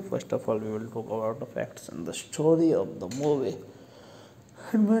this video, first of all we will talk about the facts and the story of the movie,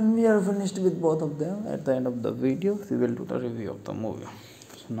 and when we are finished with both of them, at the end of the video we will do the review of the movie.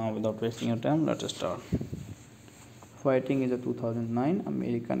 So now without wasting your time, let's start. Fighting is a 2009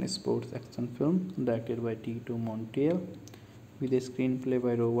 American sports action film directed by Tatum Montiel, with a screenplay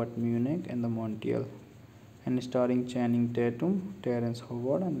by Robert Munich and the Montiel, and starring Channing Tatum, Terrence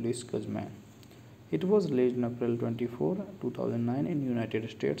and Luis Guzman. It was released on April 24, 2009 in United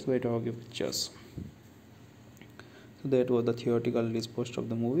States by Tokyo Pictures. So that was the theatrical release poster of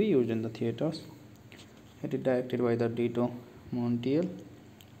the movie used in the theaters. It is directed by the Tito Montiel,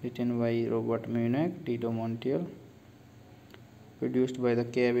 written by Robert Munich, Tito Montiel, produced by the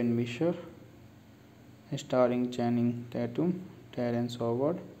Kevin Misher, starring Channing Tatum, Terrence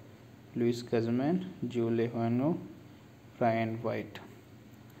Luis Guzman, Julie Huano, Brian White.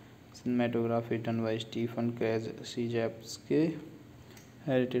 Cinematography done by Stephen Krajcikowski,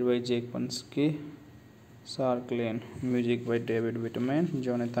 edited by Jake Pansky, Sarklane, music by David Whitman,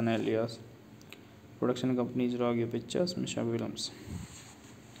 Jonathan Elias. Production company is Rogue Pictures, Misha Williams.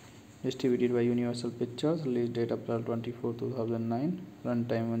 Distributed by Universal Pictures. Release date April 24, 2009.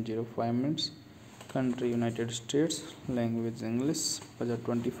 Runtime 105 minutes. Country United States. Language English. Budget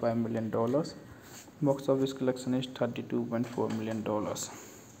 $25 million. Box office collection is $32.4 million.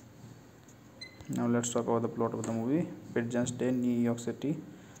 Now let's talk about the plot of the movie. Pigeons Day, New York City.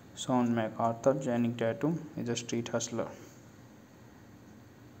 Sean MacArthur, Channing Tatum, is a street hustler.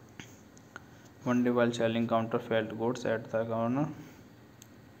 One day while selling counterfeit goods at the corner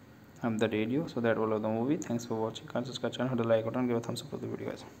of the radio. So that all of the movie. Thanks for watching. Can subscribe channel, hit the like button, give a thumbs up for the video,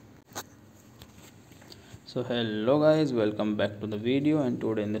 guys. So hello guys, welcome back to the video, and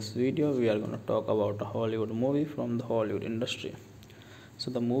today in this video we are going to talk about a Hollywood movie from the Hollywood industry. So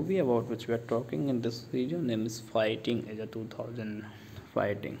the movie about which we are talking in this video name is Fighting, is a 2000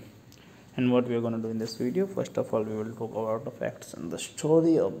 Fighting. And what we are going to do in this video, first of all we will talk about the facts and the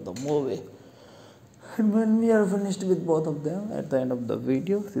story of the movie. And when we are finished with both of them, at the end of the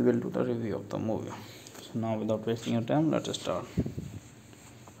video we will do the review of the movie. So now without wasting your time, let's start.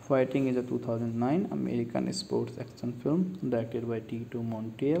 Fighting is a 2009 American sports action film directed by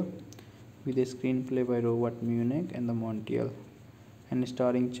Tatum with a screenplay by Robert Munich and the Montiel, and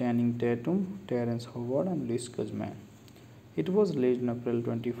starring Channing Tatum, Terrence and Louis Guzman. It was released on April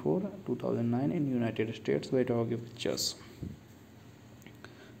 24, 2009 in United States by Rogue Pictures.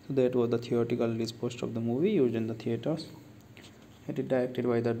 So that was the theatrical release poster of the movie used in the theaters. It is directed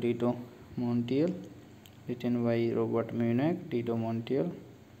by the Tito Montiel, written by Robert Munich, Tito Montiel,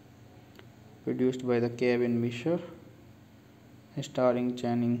 produced by the Kevin Misher, starring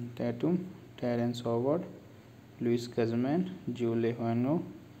Channing Tatum, Terrence Howard, Louis Guzman, Julie Huano,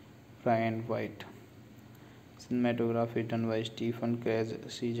 Brian White. Cinematography done by Stephen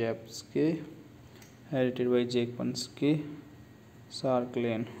Krajcikowski, edited by Jake Pansky,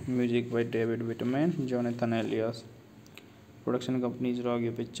 Sarklane, music by David Whitman, Jonathan Elias. Production company is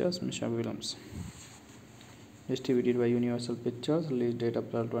Rogue Pictures, Misha Williams. Distributed by Universal Pictures. Release date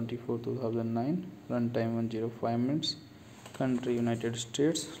April 24, 2009. Runtime 105 minutes. Country United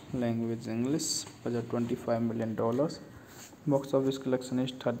States. Language English. Budget $25 million. Box office collection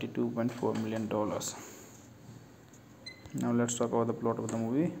is $32.4 million. Now let's talk about the plot of the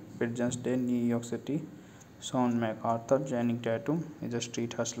movie. Pigeons Day, New York City. Sean MacArthur, Channing Tatum, is a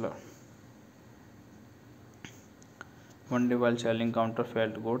street hustler. One day while selling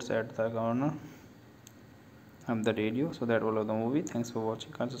counterfeit goods at the corner of the radio. So that all of the movie. Thanks for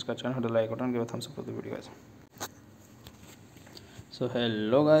watching. Can subscribe channel, hit the like button, give a thumbs up for the video, guys. So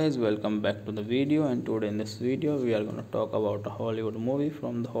hello guys, welcome back to the video, and today in this video we are going to talk about a Hollywood movie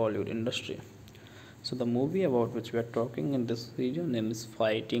from the Hollywood industry. So the movie about which we are talking in this video name is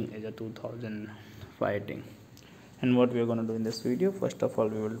Fighting, is a 2000 Fighting. And what we are going to do in this video, first of all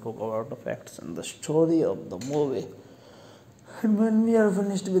we will talk about the facts and the story of the movie. And when we are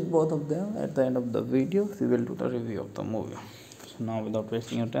finished with both of them, at the end of the video we will do the review of the movie. So now without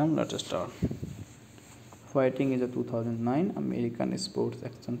wasting your time, let's start. Fighting is a 2009 American sports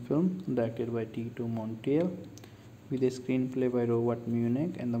action film directed by Tatum with a screenplay by Robert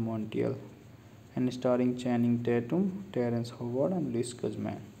Munich and the Montiel, and starring Channing Tatum, Terrence Howard, and Louis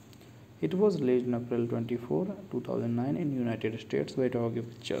Guzman. It was released on April 24, 2009 in United States by Rogue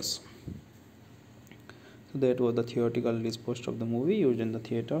Pictures. So that was the theatrical release poster of the movie used in the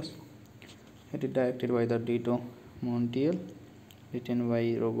theaters. It is directed by the Tito Montiel, written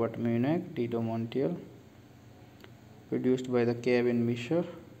by Robert Munich, Tito Montiel, produced by the Kevin Misher,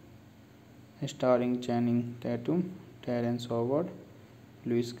 starring Channing Tatum, Terrence Howard,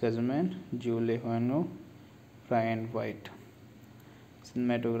 Louis Guzman, Julie Huano, Brian White.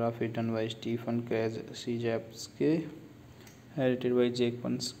 Cinematography done by Stephen Krajcikowski, edited by Jake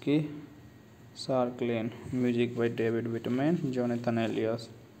Pansky, Sarklane, music by David Whitman, Jonathan Elias.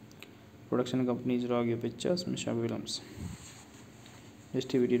 Production company is Rogue Pictures, Misha Williams.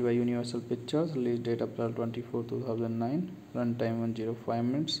 Distributed by Universal Pictures. Release date April 24, 2009. Runtime 105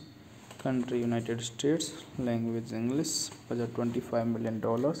 minutes. Country United States. Language English. Budget $25 million.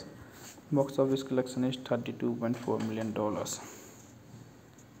 Box office collection is $32.4 million.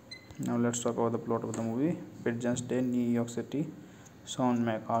 Now let's talk about the plot of the movie. Pigeons Day, New York City. Sean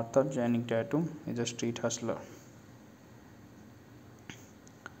MacArthur, Channing Tatum, is a street hustler.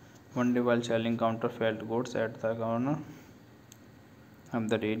 One day while selling counterfeit goods at the corner of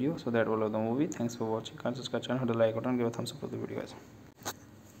the radio. So that all of the movie. Thanks for watching. Can subscribe channel, hit the like button, give a thumbs up for the video, guys.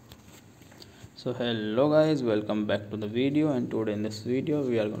 So hello guys, welcome back to the video, and today in this video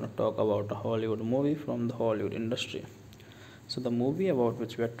we are going to talk about a Hollywood movie from the Hollywood industry. So the movie about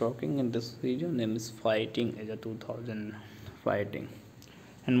which we are talking in this video name is Fighting is a 2000 Fighting.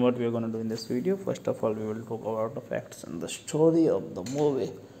 And what we are going to do in this video, first of all we will talk about the facts and the story of the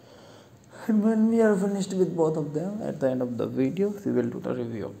movie. And when we are finished with both of them, at the end of the video we will do the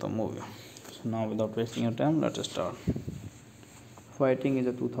review of the movie. So now without wasting your time, let's start. Fighting is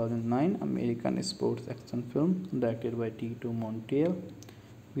a 2009 American sports action film directed by Tatum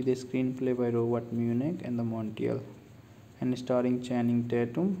with a screenplay by Robert Munich and the Montiel, and starring Channing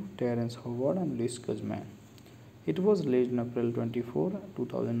Tatum, Terrence and Louis Guzman. It was released on April 24,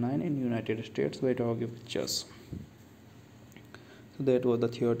 2009 in United States by Doggy Pictures. So that was the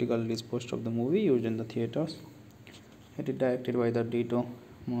theatrical release poster of the movie used in the theaters. It is directed by the Dito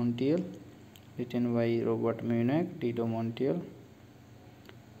Montiel, written by Robert Munich, Dito Montiel,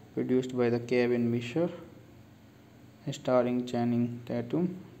 produced by the Kevin Misher, starring Channing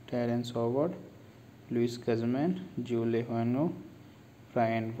Tatum, Terrence Howard, Louis Guzman, Julie Huano,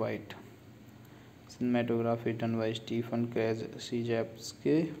 Brian White. Cinematography done by Stephen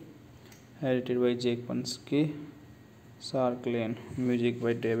Krajewski, edited by Jake Pansky, Sark Lane, music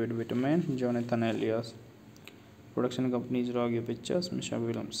by David Whitman, Jonathan Elias. Production company is Rogue Pictures, Misha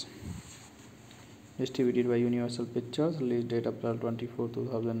Williams. Distributed by Universal Pictures. Release date April 24,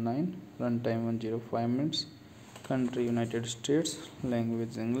 2009. Runtime 105 minutes. Country United States.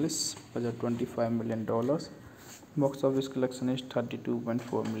 Language English. Budget $25 million. Box office collection is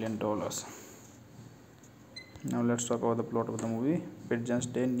 $32.4 million. Now let's talk about the plot of the movie. Pigeons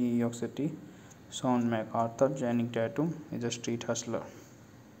Day, New York City. Sean MacArthur, Channing Tatum, is a street hustler.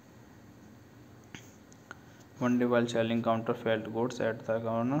 One day while selling counterfeit goods at the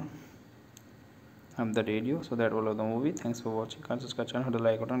corner of the radio. So that was the movie. Thanks for watching. Can subscribe channel, hit the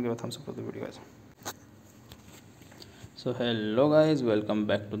like button, give a thumbs up to the video guys. So hello guys, welcome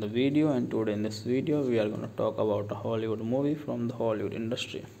back to the video, and today in this video we are going to talk about a Hollywood movie from the Hollywood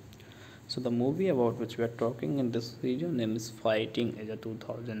industry. So the movie about which we are talking in this video name is Fighting is a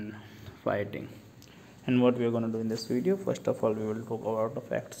 2000 Fighting. And what we are going to do in this video, first of all we will talk about the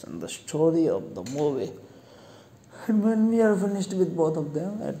facts and the story of the movie. And when we are finished with both of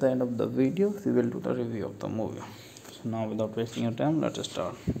them, at the end of the video we will do the review of the movie. So now without wasting your time, let's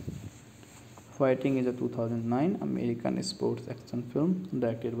start. Fighting is a 2009 American sports action film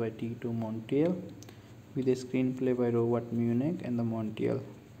directed by Tatum with a screenplay by Robert Munich and the Montiel,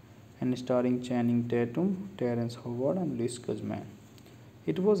 and starring Channing Tatum, Terrence and Louis Guzman.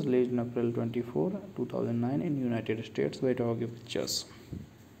 It was released on April 24, 2009 in United States by Doggy Pictures.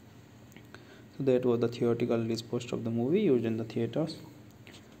 So that was the theatrical release poster of the movie used in the theaters.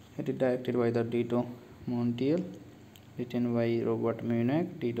 It is directed by the Dito Montiel, written by Robert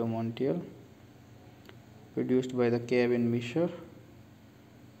Munich, Dito Montiel, produced by the Kevin Misher,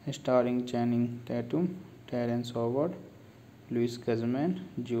 starring Channing Tatum, Terrence Howard, Louis Guzman,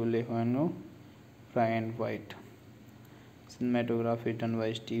 Julie Huano, Brian White. Cinematography done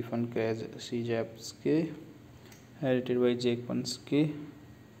by Stephen Krajewski, edited by Jake Pansky,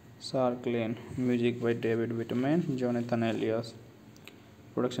 Sark Lane, music by David Whitman, Jonathan Elias.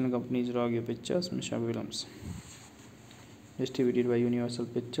 Production company is Rogue Pictures, Misha Williams. Distributed by Universal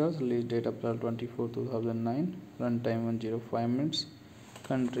Pictures. Release date April 24, 2009. Runtime 105 minutes.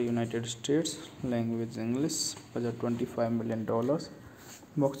 Country United States. Language English. Budget $25 million.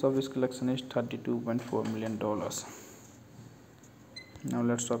 Box office collection is $32.4 million. Now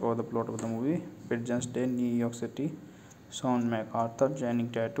let's talk about the plot of the movie. Pigeons Day, New York City. Sean MacArthur, Channing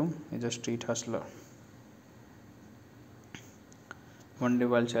Tatum, is a street hustler. One day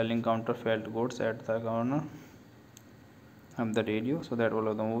while selling counterfeit goods at the corner of the radio. So that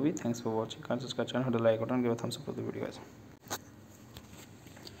was the movie. Thanks for watching. Can subscribe channel, hit the like button, give a thumbs up to the video guys.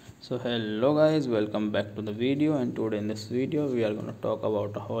 So hello guys, welcome back to the video, and today in this video we are going to talk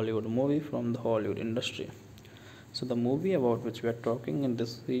about a Hollywood movie from the Hollywood industry. So the movie about which we are talking in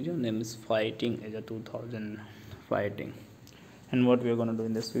this video name is Fighting is a 2000 Fighting. And what we are going to do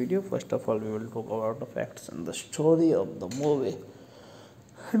in this video, first of all we will talk about the facts and the story of the movie.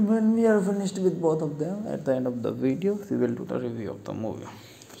 And when we are finished with both of them, at the end of the video we will do the review of the movie.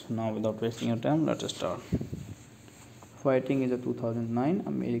 So now without wasting your time, let's start. Fighting is a 2009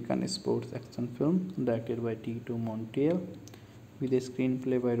 American sports action film directed by Tatum with a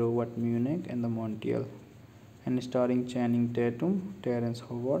screenplay by Robert Munich and the Montiel, and starring Channing Tatum, Terrence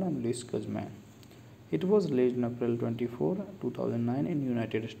and Louis Guzman. It was released on April 24, 2009 in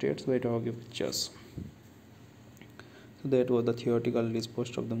United States by Doggy Pictures. So that was the theatrical release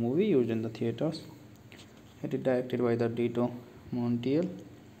poster of the movie used in the theaters. It is directed by the Dito Montiel,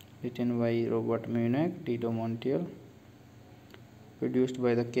 written by Robert Munich, Tito Montiel, produced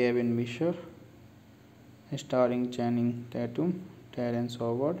by the Kevin Misher, starring Channing Tatum, Terrence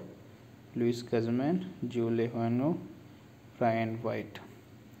Howard, Louis Guzman, Julie Huano, Brian White.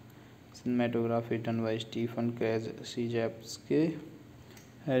 Cinematography done by Stephen Krajcikowski,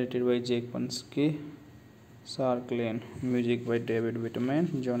 edited by Jake Pansky, Sark Lane, music by David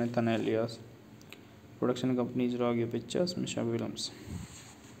Whitman, Jonathan Elias. Production companies Rogue Pictures, Misha Williams.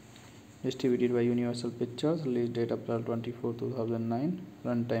 Distributed by Universal Pictures. Release date April 24, 2009.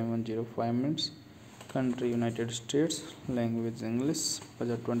 Runtime 105 minutes. Country United States. Language English.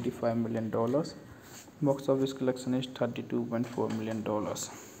 Budget $25 million. Box office collection is $32.4 million.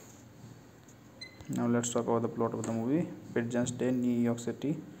 Now let's talk about the plot of the movie. Pigeons Day, New York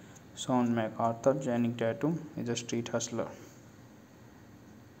City. Sean MacArthur, Channing Tatum, is a street hustler.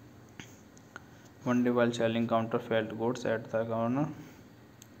 One day while selling counterfeit goods at the corner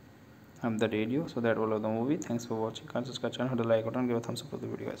of the radio. So that all of the movie. Thanks for watching. Can subscribe channel, hit the like button, give a thumbs up for the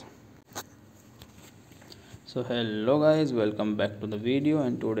video, guys. So hello guys, welcome back to the video,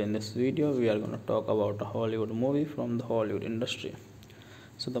 and today in this video we are going to talk about a Hollywood movie from the Hollywood industry.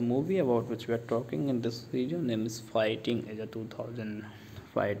 So the movie about which we are talking in this video name is Fighting, is a 2000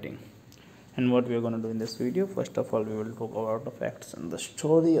 Fighting. And what we are going to do in this video, first of all we will talk about the facts and the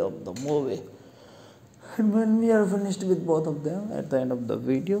story of the movie. And when we are finished with both of them, at the end of the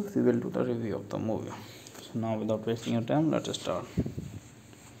video we will do the review of the movie. So now without wasting your time, let's start.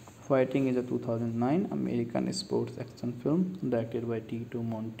 Fighting is a 2009 American sports action film directed by Tito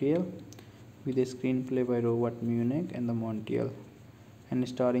Montiel, with a screenplay by Robert Munich and the Montiel, and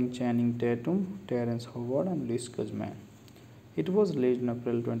starring Channing Tatum, Terrence Howard, and Louis Guzman. It was released on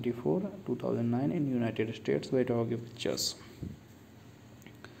April 24, 2009 in United States by Rogue Pictures.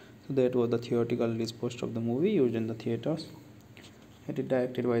 So that was the theatrical release poster of the movie used in the theaters. It is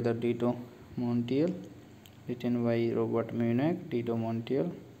directed by the Tito Montiel, written by Robert Munich, Tito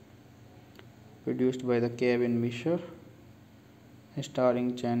Montiel, produced by the Kevin Misher,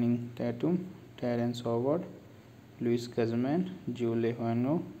 starring Channing Tatum, Terrence Howard, Louis Guzman, Julie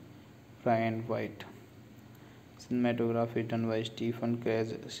Huano, Brian White. Cinematography done by Stephen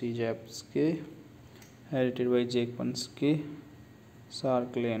Krajcikowski, edited by Jake Pansky,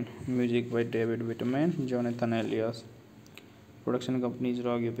 Sark Lane, music by David Whitman, Jonathan Elias. Production companies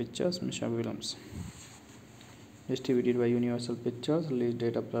Rogue Pictures, Misha Williams. Distributed by Universal Pictures. Release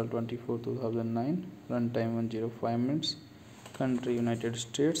date April 24, 2009. Runtime 105 minutes. Country United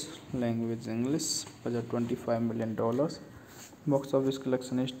States. Language English. Budget $25 million. Box office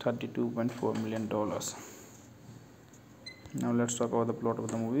collection is $32.4 million. Now let's talk about the plot of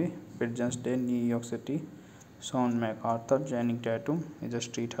the movie. Pigeons Day, New York City. Sean MacArthur, Channing Tatum, is a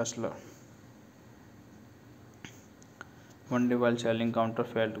street hustler. One day while selling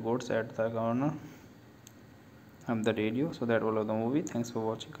counterfeit goods at the corner of the radio. So that all of the movie. Thanks for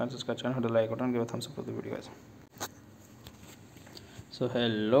watching. Can subscribe channel, hit the like button, give a thumbs up for the video, guys. So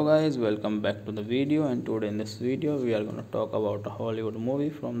hello guys, welcome back to the video, and today in this video we are going to talk about a Hollywood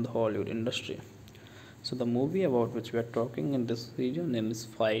movie from the Hollywood industry. So the movie about which we are talking in this video name is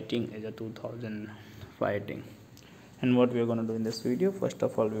Fighting, is a 2000 Fighting. And what we are going to do in this video, first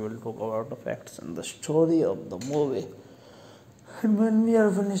of all we will talk about the facts and the story of the movie. And when we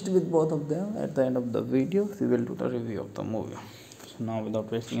are finished with both of them, at the end of the video we will do the review of the movie. So now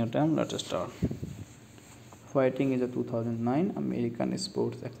without wasting your time, let's start. Fighting is a 2009 American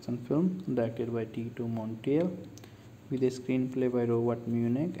sports action film directed by Tito Montiel, with a screenplay by Robert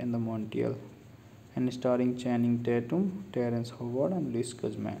Munich and the Montiel, and starring Channing Tatum, Terrence Howard, and Louis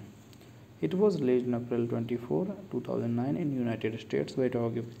Guzman. It was released on April 24, 2009 in United States by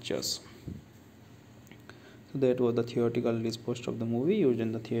Rogue Pictures. So that was the theatrical release poster of the movie used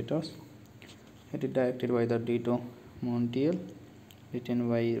in the theaters. It is directed by the Tito Montiel, written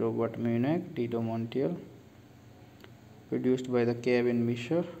by Robert Munich, Tito Montiel, produced by the Kevin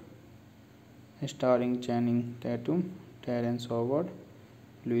Misher, starring Channing Tatum, Terrence Howard,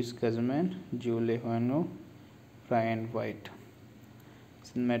 Louis Guzman, Julie Huano, Brian White.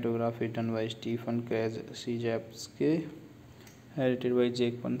 Cinematography done by Stephen Krajcikowski, edited by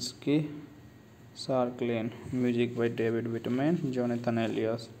Jake Pansky, Sark Lane, music by David Whitman, Jonathan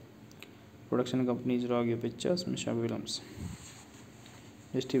Elias. Production companies Rogue Pictures, Misha Williams.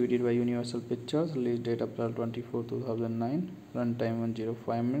 Distributed by Universal Pictures. Release date April 24, 2009. Runtime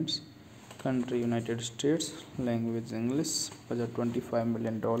 105 minutes. Country United States. Language English. Budget $25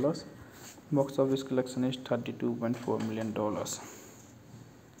 million. Box office collection is $32.4 million.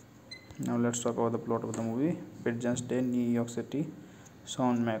 Now let's talk about the plot of the movie. Pigeons Day, New York City.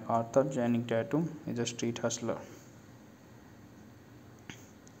 Sean MacArthur, Channing Tatum, is a street hustler.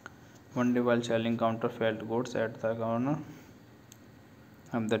 One day while selling counterfeit goods at the corner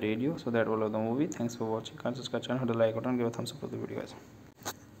of the radio. So that was the movie. Thanks for watching. Can subscribe channel, hit the like button, give a thumbs up for the video, guys.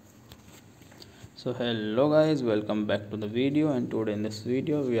 So hello guys, welcome back to the video, and today in this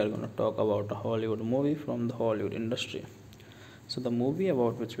video we are going to talk about a Hollywood movie from the Hollywood industry. So the movie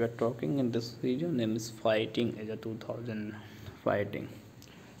about which we are talking in this video name is Fighting is a 2000 Fighting.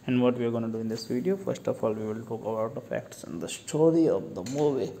 And what we are going to do in this video, first of all we will talk about the facts and the story of the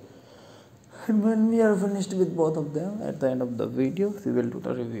movie. And when we are finished with both of them, at the end of the video we will do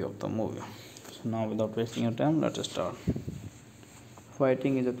the review of the movie. So now without wasting your time, let's start.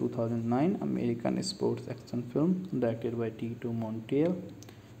 Fighting is a 2009 American sports action film directed by Tatum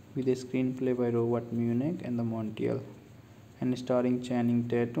with a screenplay by Robert Munich and the Montiel, and starring Channing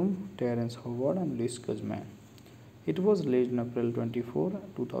Tatum, Terrence and Louis Guzman. It was released on April 24,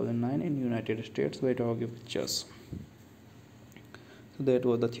 2009 in United States by Tokyo Pictures. So that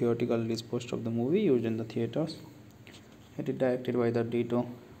was the theatrical release poster of the movie used in the theaters. It is directed by the Tito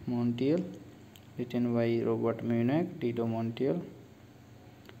Montiel, written by Robert Munich, Tito Montiel,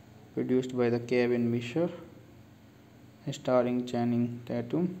 produced by the Kevin Misher, starring Channing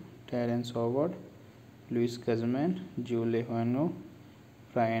Tatum, Terrence Howard, Louis Guzman, Julie Huano,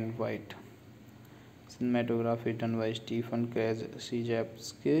 Brian White. Cinematography done by Stephen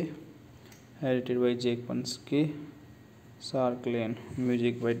Krajewski, edited by Jake Pansky, Sark Lane,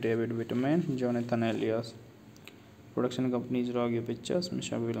 music by David Whitman, Jonathan Elias. Production company is Tokyo Pictures,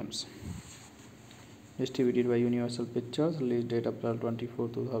 Misha Williams. Distributed by Universal Pictures. Release date April 24,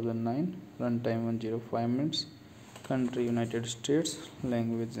 2009. Runtime 105 minutes. Country United States.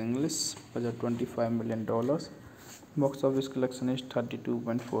 Language English. Budget $25 million. Box office collection is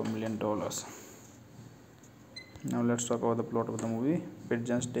 $32.4 million. Now let's talk about the plot of the movie.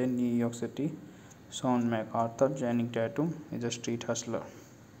 Pigeons Day, New York City. Sean MacArthur, Channing Tatum, is a street hustler.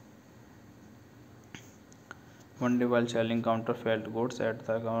 One day while selling counterfeit goods at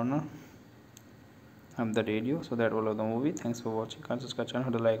the corner of the radio. So that was the movie. Thanks for watching. Can subscribe channel,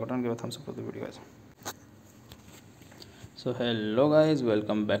 hit the like button, give a thumbs up for the video, guys. So hello guys,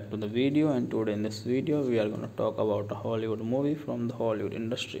 welcome back to the video, and today in this video we are going to talk about a Hollywood movie from the Hollywood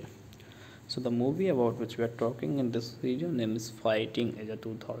industry. So the movie about which we are talking in this video name is Fighting is a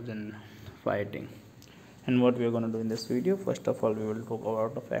 2000 Fighting. And what we are going to do in this video, first of all we will talk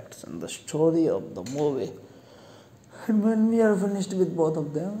about the facts and the story of the movie. And when we are finished with both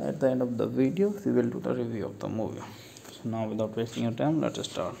of them, at the end of the video we will do the review of the movie. So now without wasting your time, let's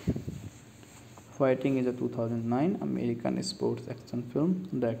start. Fighting is a 2009 American sports action film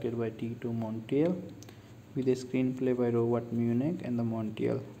directed by Tatum with a screenplay by Robert Munich and the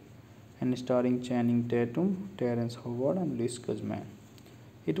Montiel, and starring Channing Tatum, Terrence and Louis Guzman.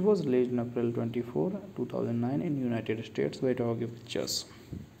 It was released on April 24, 2009 in United States by Tokyo Pictures.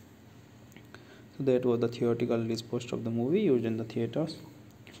 So that was the theatrical release poster of the movie used in the theaters.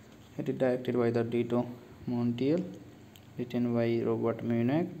 It is directed by the Tito Montiel, written by Robert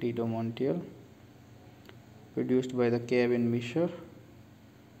Munich, Tito Montiel, produced by the Kevin Misher,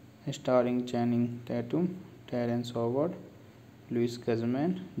 starring Channing Tatum, Terrence Howard, Louis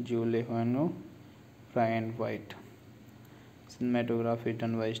Guzman, Julie Huano, Brian White. Cinematography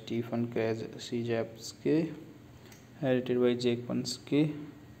done by Stephen Krajewski, edited by Jake Pansky,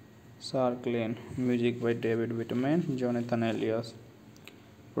 Sark Lane, music by David Whitman, Jonathan Elias.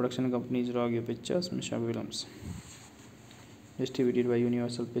 Production company is Tokyo Pictures, Misha Williams. Distributed by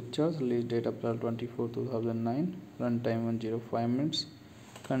Universal Pictures. Release date April 24, 2009. Runtime 105 minutes.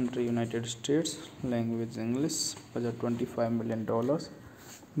 Country United States. Language English. Budget $25 million.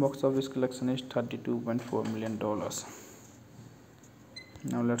 Box office collection is $32.4 million.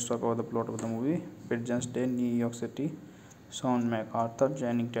 Now let's talk about the plot of the movie. Pigeons Day, New York City. Sean MacArthur,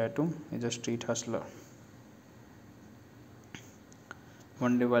 Channing Tatum, is a street hustler.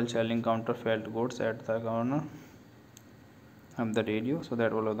 One day while selling counterfeit goods at the corner of the radio. So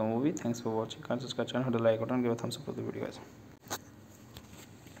that was the movie. Thanks for watching. Can subscribe channel, hit the like button, give a thumbs up for the video, guys.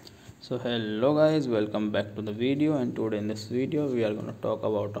 So hello guys, welcome back to the video, and today in this video we are going to talk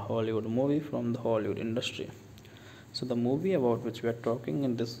about a Hollywood movie from the Hollywood industry. So the movie about which we are talking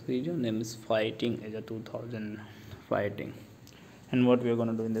in this video name is Fighting is a 2000 Fighting. And what we are going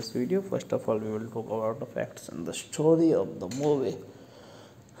to do in this video, first of all we will talk about the facts and the story of the movie.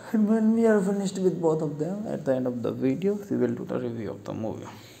 And when we are finished with both of them, at the end of the video we will do the review of the movie.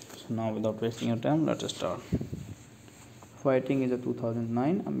 So now without wasting your time, let's start. Fighting is a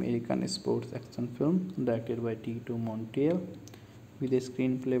 2009 American sports action film directed by Tatum with a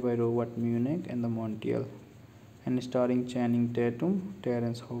screenplay by Robert Munich and the Montiel, and starring Channing Tatum,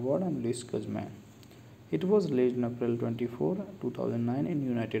 Terrence and Louis Guzman. It was released on April 24, 2009 in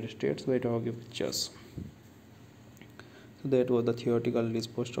United States by Rocky Pictures. So that was the theatrical release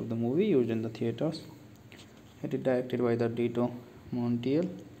poster of the movie used in the theaters. It is directed by the Tito Montiel,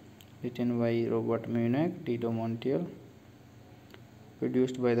 written by Robert Munich, Tito Montiel,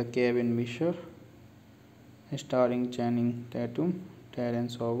 produced by the Kevin Misher, starring Channing Tatum,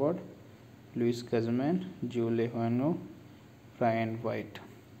 Terrence Howard, Louis Guzman, Julie Huano, Brian White.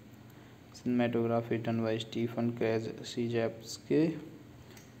 Cinematography done by Stephen Krajewski,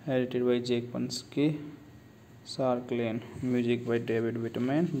 edited by Jake Pansky, Sark Lane, music by David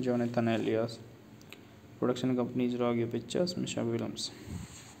Whitman, Jonathan Elias. Production company is Rocky Pictures, Misha Williams.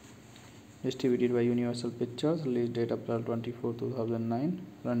 Distributed by Universal Pictures. Release date April 24, 2009.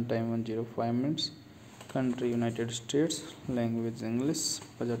 Runtime 105 minutes. Country United States. Language English.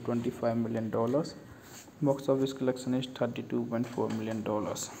 Budget $25 million. Box office collection is $32.4 million.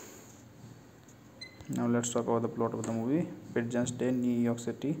 Now let's talk about the plot of the movie. Pigeons Day, New York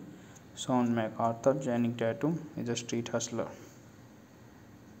City. Sean MacArthur, Channing Tatum, is a street hustler.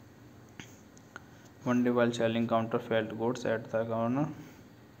 One day while selling counterfeit goods at the corner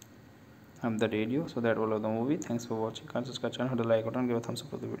of the radio. So that was the movie. Thanks for watching. Can subscribe channel, hit the like button, give a thumbs up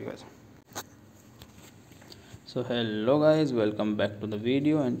for the video, guys. So hello guys, welcome back to the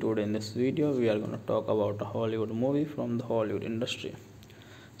video, and today in this video we are going to talk about a Hollywood movie from the Hollywood industry.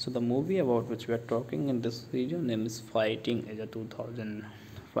 So the movie about which we are talking in this video name is Fighting, is a 2000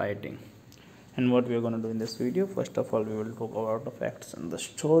 Fighting. And what we are going to do in this video, first of all we will talk about the facts and the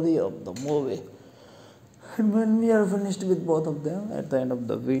story of the movie. And when we are finished with both of them, at the end of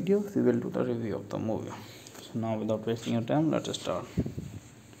the video we will do the review of the movie. So now without wasting your time, let's start.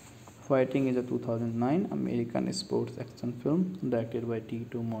 Fighting is a 2009 American sports action film directed by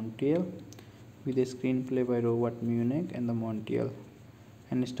Tito Montiel, with a screenplay by Robert Munich and the Montiel,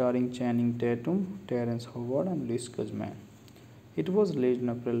 and starring Channing Tatum, Terrence Howard, and Louis Guzman. It was released on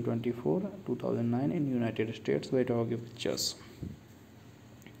April 24, 2009 in United States by Rocky Pictures.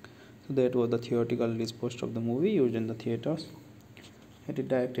 So that was the theatrical release poster of the movie used in the theaters. It is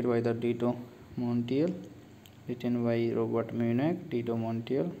directed by the Tito Montiel, written by Robert Munich, Tito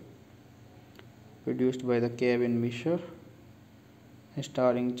Montiel, produced by the Kevin Misher,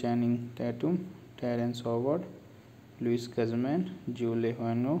 starring Channing Tatum, Terrence Howard, Louis Guzman, Julie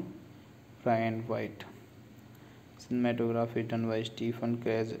Huano, Brian White. Cinematography done by Stephen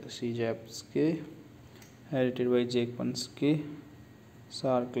Krajewski, edited by Jake Pansky,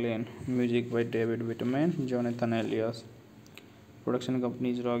 Sark Lane, music by David Whitman, Jonathan Elias. Production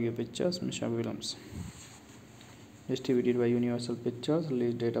company is Rocky Pictures, Misha Williams. Distributed by Universal Pictures.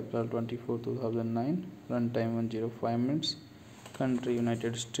 Release date April 24, 2009. Runtime 105 minutes. Country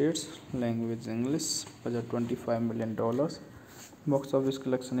United States. Language English. Budget $25 million. Box office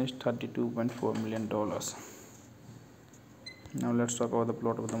collection is $32.4 million. Now let's talk about the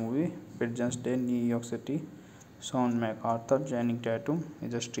plot of the movie. Pigeons Day, New York City. Sean MacArthur, Channing Tatum,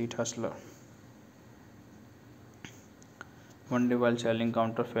 is a street hustler. One day while selling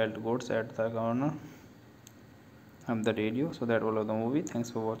counterfeit goods at the corner of the radio. So that was the movie. Thanks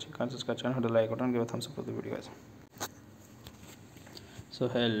for watching. Can subscribe channel, hit the like button, give a thumbs up for the video, guys. So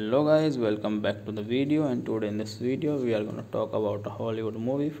hello guys, welcome back to the video, and today in this video we are going to talk about a Hollywood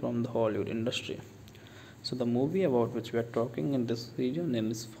movie from the Hollywood industry. So the movie about which we are talking in this video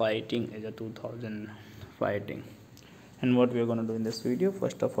name is Fighting, is a 2000 Fighting. And what we are going to do in this video,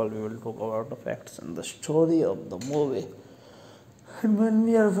 first of all we will talk about the facts and the story of the movie. And when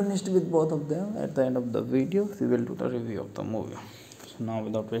we are finished with both of them, at the end of the video we will do the review of the movie. So now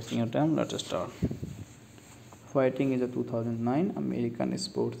without wasting your time, let's start. Fighting is a 2009 American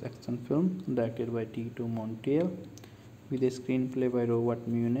sports action film directed by Tito Montiel, with a screenplay by Robert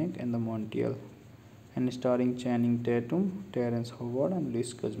Munich and the Montiel, and starring Channing Tatum, Terrence Howard, and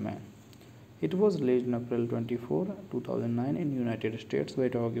Louis Guzman. It was released on April 24, 2009 in United States by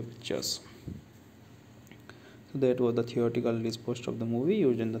Rocky Pictures. So that was the theatrical release poster of the movie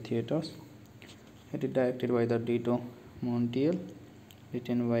used in the theaters. It is directed by the Tito Montiel,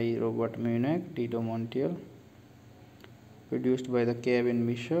 written by Robert Munich, Tito Montiel, produced by the Kevin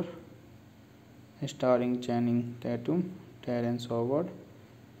Misher, starring Channing Tatum, Terrence Howard,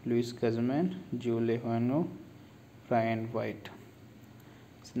 Louis Guzman, Julie Huano, Brian White.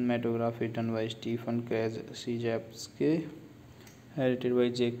 Cinematography done by Stephen Krajewski, edited by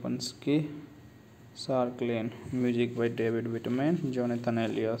Jake Pansky, Sark Lane, music by David Whitman, Jonathan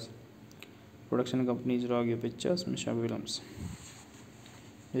Elias. Production company is Rocky Pictures, Misha Williams.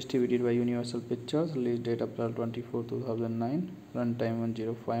 Distributed by Universal Pictures. Release date April 24, 2009. Runtime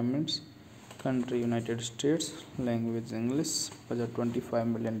 105 minutes. Country United States. Language English. Budget $25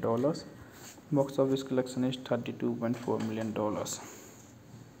 million. Box office collection is $32.4 million.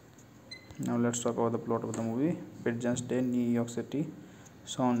 Now let's talk about the plot of the movie. Pigeons Day, New York City.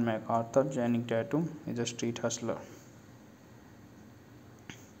 Sean MacArthur, Channing Tatum, is a street hustler.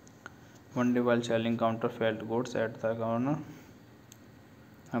 One day while selling counterfeit goods at the corner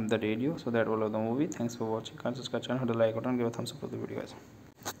of the radio. So that was all of the movie. Thanks for watching. Can subscribe channel, hit the like button, give a thumbs up for the video, guys.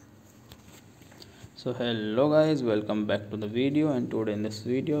 So hello guys, welcome back to the video, and today in this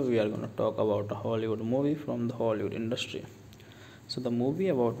video we are going to talk about a Hollywood movie from the Hollywood industry. So the movie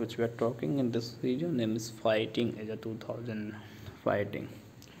about which we are talking in this video name is Fighting, is a 2000 Fighting.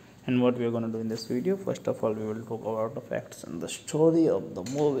 And what we are going to do in this video, first of all we will talk about the facts and the story of the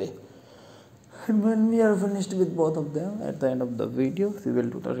movie. And when we are finished with both of them, at the end of the video we will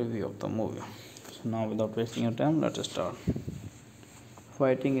do the review of the movie. So now without wasting your time, let's start.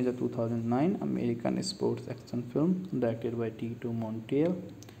 Fighting is a 2009 American sports action film directed by Tatum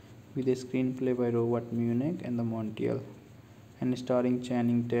with a screenplay by Robert Munich and the Montiel, and starring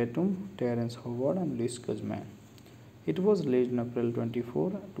Channing Tatum, Terrence and Louis Guzman. It was released on April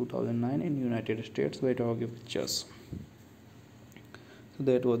 24, 2009 in United States by Tokyo Pictures. So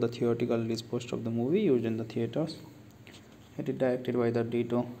that was the theatrical release poster of the movie used in the theaters. It is directed by the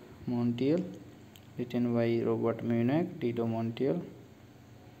Tito Montiel, written by Robert Munich, Tito Montiel,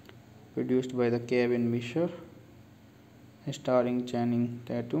 produced by the Kevin Misher, starring Channing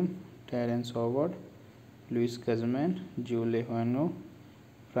Tatum, Terrence Howard, Louis Guzman, Julie Huano,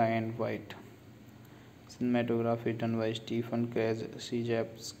 Brian White. Cinematography done by Stephen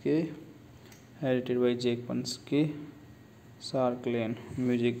Krajewski, edited by Jake Pansky, Sark Lane,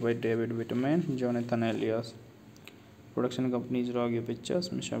 music by David Whitman, Jonathan Elias. Production company is Rogue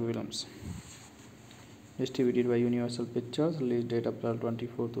Pictures, Misha Williams. Distributed by Universal Pictures. Release date April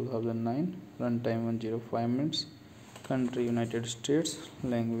 24, 2009. Runtime 105 minutes. Country United States.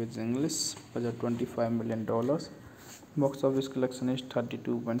 Language English. Budget $25 million. Box office collection is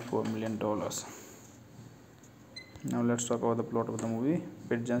 $32.4 million. Now let's talk about the plot of the movie.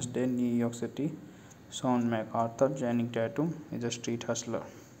 Pigeons Day, New York City. Sean MacArthur, Channing Tatum, is a street hustler.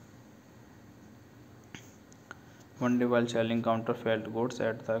 One day while selling counterfeit goods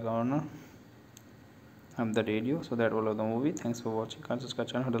at the corner of the radio. So that was all of the movie. Thanks for watching. Can subscribe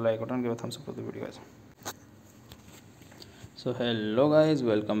channel, hit the like button, give a thumbs up for the video, guys. So hello guys,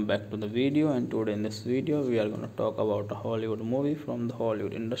 welcome back to the video, and today in this video we are going to talk about a Hollywood movie from the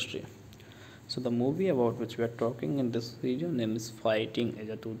Hollywood industry. So the movie about which we are talking in this video name is Fighting, is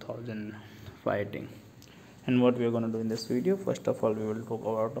a 2000 Fighting. And what we are going to do in this video, first of all we will talk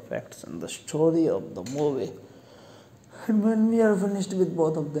about the facts and the story of the movie. And when we are finished with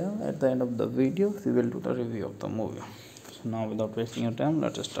both of them, at the end of the video we will do the review of the movie. So now without wasting your time,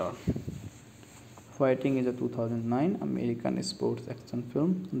 let's start. Fighting is a 2009 American sports action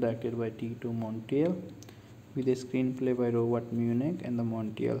film directed by Tatum with a screenplay by Robert Munich and the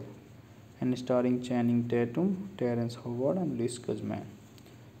Montiel, and starring Channing Tatum, Terrence and Louis Guzman.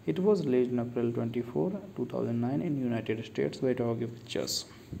 It was released on April 24, 2009 in United States by Tokyo Pictures.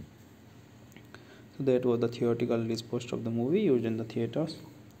 So that was the theatrical release poster of the movie used in the theaters.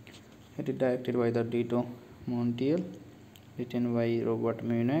 It is directed by the Tito Montiel, written by Robert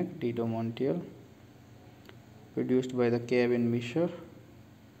Munich, Tito Montiel, produced by the Kevin Misher,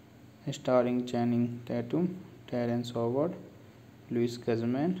 starring Channing Tatum, Terrence Howard, Louis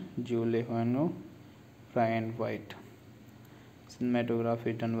Guzman, Julie Huano, Brian White.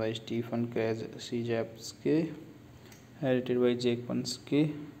 Cinematography done by Stephen Krajewski, edited by Jake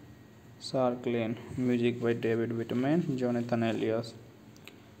Pansky, Sark Lane, music by David Whitman, Jonathan Elias.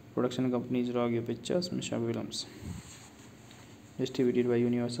 Production company is Rogue Pictures, Misha Williams. Distributed by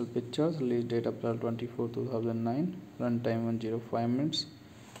Universal Pictures. Release date April 24, 2009. Runtime 105 minutes.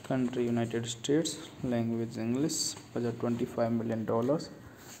 Country United States. Language English. Budget $25 million.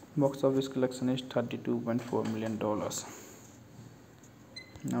 Box office collection is $32.4 million.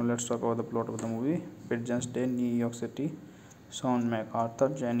 Now let's talk about the plot of the movie. Pigeons Day, New York City. Sean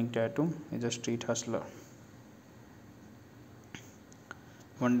MacArthur, Channing Tatum, is a street hustler.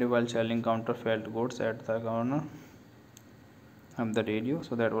 One day while selling counterfeit goods at the corner of the radio.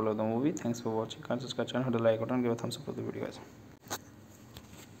 So that was all of the movie. Thanks for watching. Can subscribe channel, hit the like button, give a thumbs up for the video, guys.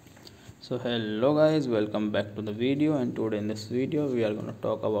 So hello guys, welcome back to the video, and today in this video we are going to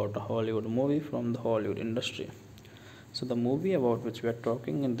talk about a Hollywood movie from the Hollywood industry. So the movie about which we are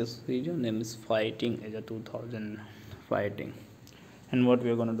talking in this video name is Fighting, is a 2000 Fighting. And what we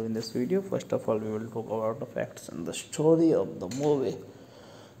are going to do in this video, first of all we will talk about the facts and the story of the movie.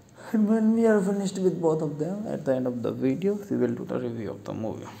 And when we are finished with both of them, at the end of the video we will do the review of the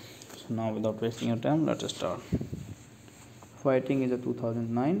movie. So now without wasting your time, let's start. Fighting is a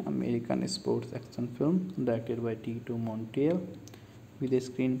 2009 American sports action film directed by Tito Montiel with a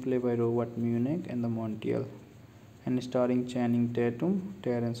screenplay by Robert Munich and the Montiel and starring Channing Tatum,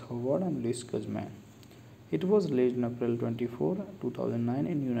 Terrence Howard and Louis Guzman. It was released on April 24, 2009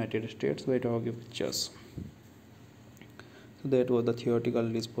 in United States by Rogue Pictures. So that was the theatrical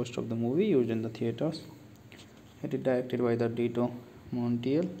release poster of the movie used in the theaters. It is directed by the Tito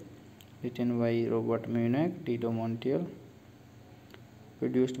Montiel, written by Robert Munich, Tito Montiel,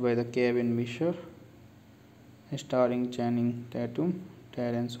 produced by the Kevin Misher, starring Channing Tatum,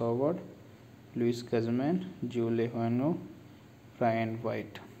 Terrence Howard, Louis Guzman, Julie Hoano, Brian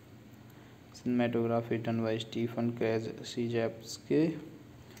White. Cinematography done by Stephen Krajewski,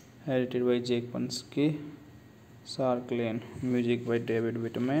 edited by Jake Pansky, Sark Lane, music by David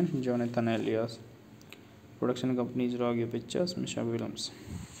Whitman, Jonathan Elias. Production company is Rogue Pictures, Misha Williams.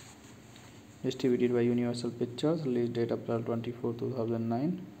 Distributed by Universal Pictures. Release date April 24,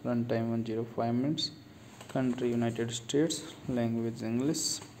 2009. Runtime 105 minutes. Country United States. Language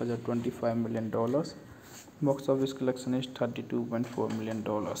English. Budget $25 million. Box office collection is $32.4 million.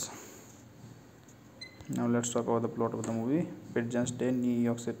 Now let's talk about the plot of the movie. Pigeons Day, New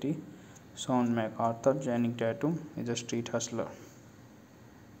York City. Sean MacArthur, Channing Tatum, is a street hustler.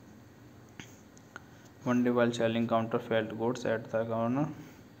 One day while selling counterfeit goods at the corner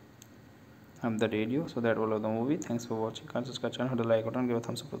of the radio. So that was the movie. Thanks for watching. Can subscribe channel, hit the like button, give a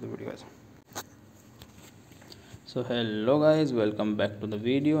thumbs up for the video, guys. So hello guys, welcome back to the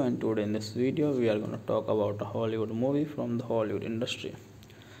video, and today in this video we are going to talk about a Hollywood movie from the Hollywood industry.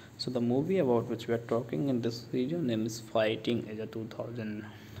 So the movie about which we are talking in this video name is Fighting, is a 2000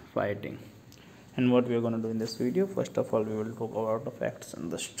 Fighting. And what we are going to do in this video, first of all we will talk about the facts and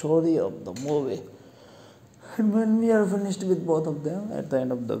the story of the movie, and when we are finished with both of them, at the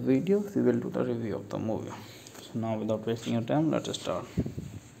end of the video we will do the review of the movie. So now without wasting your time, let's start.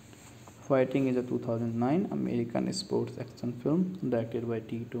 Fighting is a 2009 American sports action film directed by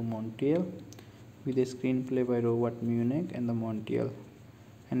Tito Montiel with a screenplay by Robert Munich and the Montiel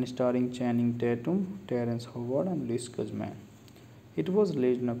and starring Channing Tatum, Terrence Howard and Louis Guzman. It was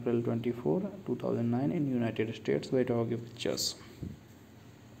released on April 24, 2009 in United States by Rogue Pictures.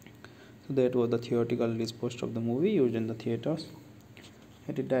 So that was the theatrical release poster of the movie used in the theaters.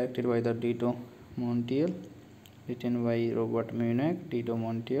 It is directed by the Tito Montiel, written by Robert Munich, Tito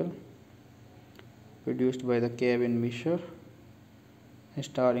Montiel, produced by the Kevin Misher,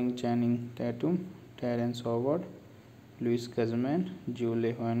 starring Channing Tatum, Terrence Howard, Louis Guzman,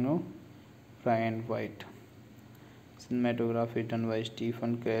 Julie Hoano, Brian White. Cinematography done by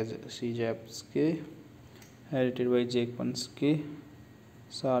Stephen Krajewski, edited by Jake Pansky,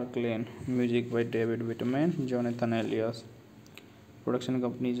 Sark Lane, music by David Whitman, Jonathan Elias. Production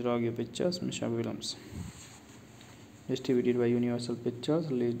company is Rogue Pictures, Misha Williams. Distributed by Universal Pictures.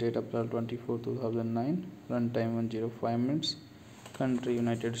 Release date April 24, 2009. Runtime 105 minutes. Country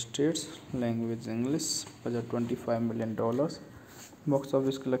United States. Language English. Budget $25 million. Box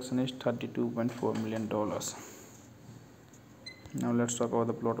office collection is $32.4 million. Now let's talk about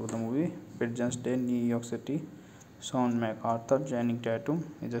the plot of the movie. Pigeons Day, New York City. Sean MacArthur, Channing Tatum,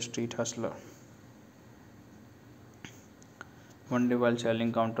 is a street hustler. One day while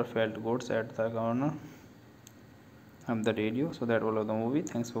selling counterfeit goods at the corner of the radio. So that was the movie.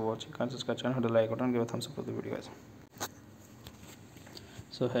 Thanks for watching. Can subscribe channel, hit the like button, give a thumbs up for the video, guys.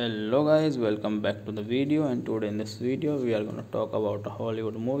 So hello guys, welcome back to the video, and today in this video we are going to talk about a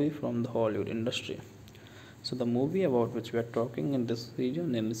Hollywood movie from the Hollywood industry. So the movie about which we are talking in this video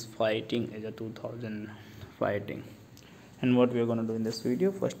name is Fighting, is a 2000 Fighting. And what we are going to do in this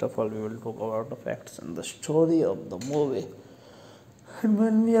video, first of all we will talk about the facts and the story of the movie, and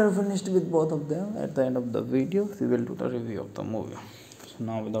when we are finished with both of them, at the end of the video we will do the review of the movie. So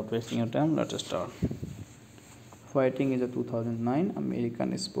now without wasting your time, let's start. Fighting is a 2009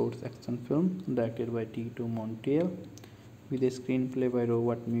 American sports action film directed by Tito Montiel with a screenplay by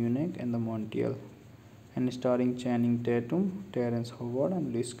Robert Munich and the Montiel and starring Channing Tatum, Terrence Howard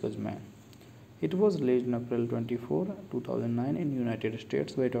and Louis Guzman. It was released on April 24, 2009 in United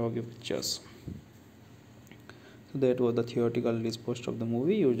States by Rogue Pictures. So that was the theatrical release poster of the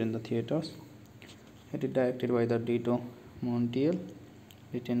movie used in the theaters. It is directed by the Tito Montiel,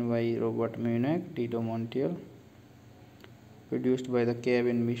 written by Robert Munich, Tito Montiel, produced by the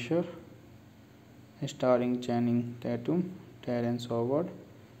Kevin Misher, starring Channing Tatum, Terrence Howard,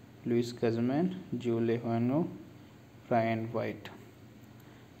 Louis Guzman, Julie Hoano, Brian White.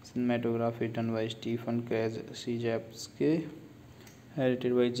 Cinematography done by Stephen Krajewski,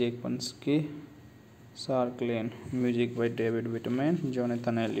 edited by Jake Pansky, Sark Lane, music by David Whitman,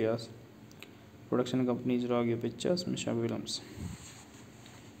 Jonathan Elias. Production company is Rogue Pictures, Misha Williams.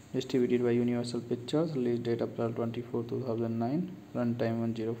 Distributed by Universal Pictures. Release date April 24, 2009. Runtime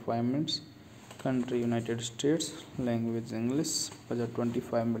 105 minutes. Country United States. Language English. Budget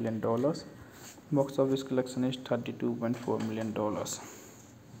 $25 million. Box office collection is $32.4 million.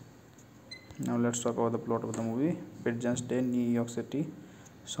 Now let's talk about the plot of the movie. Pigeons Day, New York City.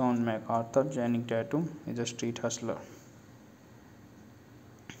 Sean MacArthur, Channing Tatum, is a street hustler.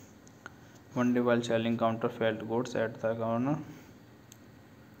 One day while selling counterfeit goods at the corner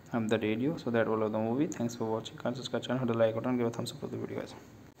of the radio. So that all of the movie. Thanks for watching. Can subscribe channel, hit the like button, give a thumbs up for the video, guys.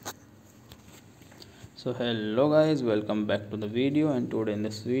 So hello guys, welcome back to the video, and today in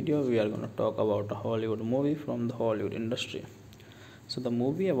this video we are going to talk about a Hollywood movie from the Hollywood industry. So the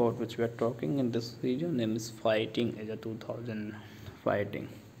movie about which we are talking in this video name is Fighting, is a 2000 Fighting.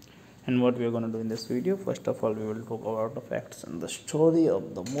 And what we are going to do in this video, first of all we will talk about the facts and the story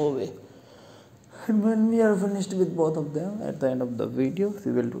of the movie. And when we are finished with both of them, at the end of the video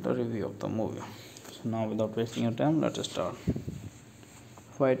we will do the review of the movie. So now without wasting your time, let's start.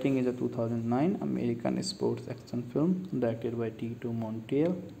 Fighting is a 2009 American sports action film directed by Tatum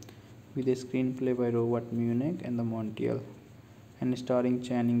with a screenplay by Robert Munich and the Montiel, and starring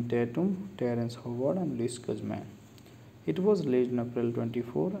Channing Tatum, Terrence and Louis Guzman. It was released on April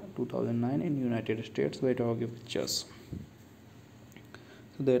 24, 2009 in United States by Rogue Pictures.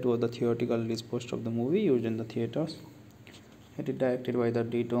 So that was the theatrical release poster of the movie used in the theaters. It is directed by the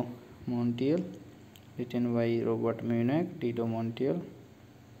Tito Montiel, written by Robert Munich, Tito Montiel,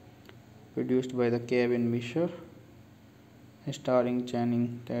 produced by the Kevin Misher, starring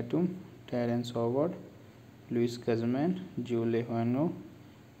Channing Tatum, Terrence Howard, Louis Guzman, Julie Huano,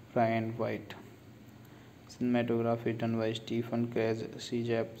 Brian White. Cinematography done by Stephen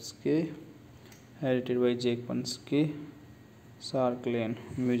Krajewski, edited by Jake Pansky, Sark Lane,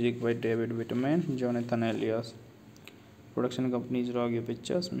 music by David Whitman, Jonathan Elias. Production company is Rogue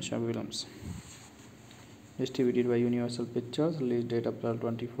Pictures, Misha Williams. Distributed by Universal Pictures. Release date April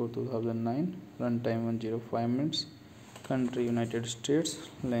 24, 2009. Runtime 105 minutes. Country United States.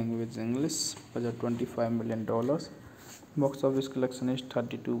 Language English. Budget $25 million. Box office collection is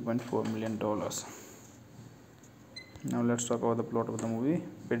 $32.4 million. Now let's talk about the plot of the movie.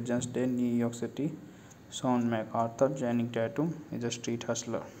 Pigeons Day, New York City. Sean MacArthur, Channing Tatum, is a street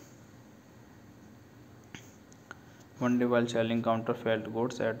hustler. One day while selling counterfeit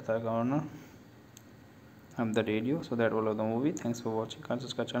goods at the corner of the radio. So that all of the movie. Thanks for watching. Can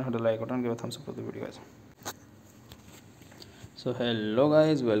subscribe channel, hit the like button, give a thumbs up for the video, guys. So hello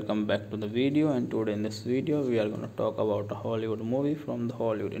guys, welcome back to the video, and today in this video we are going to talk about a Hollywood movie from the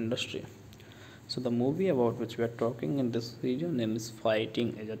Hollywood industry. So the movie about which we are talking in this video name is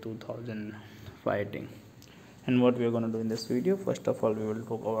Fighting, is a 2000 Fighting. And what we are going to do in this video, first of all we will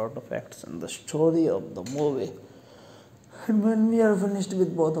talk about the facts and the story of the movie. And when we are finished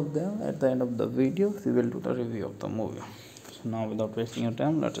with both of them, at the end of the video we will do the review of the movie. So now without wasting your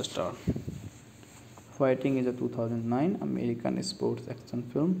time, let's start. Fighting is a 2009 American sports action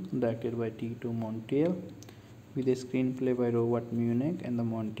film directed by Tatum with a screenplay by Robert Munich and the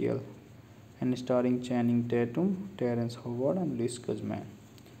Montiel, and starring Channing Tatum, Terrence Howard, and Louis Guzman.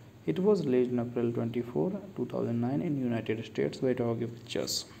 It was released on April 24, 2009 in United States by Rogue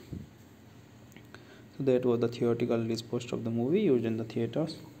Pictures. So that was the theatrical release poster of the movie used in the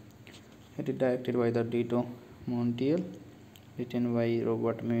theaters. It is directed by the Tito Montiel, written by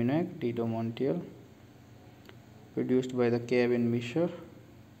Robert Munich, Tito Montiel, produced by the Kevin Misher,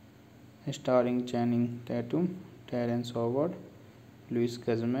 starring Channing Tatum, Terrence Howard, Louis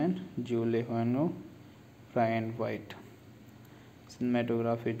Guzman, Julie Huano, Brian White.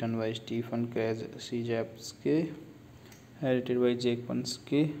 Cinematography done by Stephen Krajewski, edited by Jake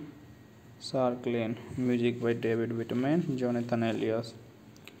Pansky, Sark Lane, music by David Whitman, Jonathan Elias.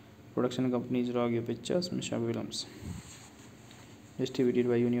 Production company is Rogue Pictures, Misha Williams. Distributed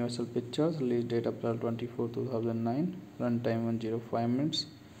by Universal Pictures. Release date April 24, 2009. Runtime 105 minutes.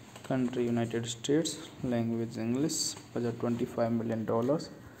 Country United States. Language English. Budget $25 million.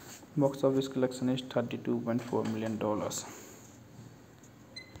 Box office collection is $32.4 million.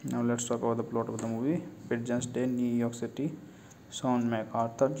 Now let's talk about the plot of the movie. Pigeons Day, New York City. Sean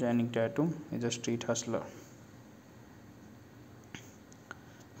MacArthur, Channing Tatum, is a street hustler.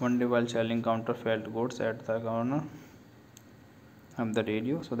 One day while selling counterfeit goods at the corner of the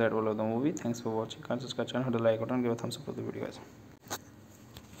radio. So that all of the movie. Thanks for watching. Can subscribe channel, hit the like button, give a thumbs up for the video, guys.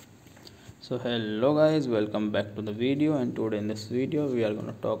 So hello guys, welcome back to the video, and today in this video we are going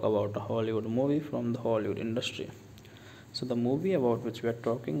to talk about a Hollywood movie from the Hollywood industry. So the movie about which we are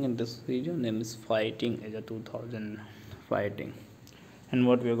talking in this video name is Fighting, is a 2000 Fighting. And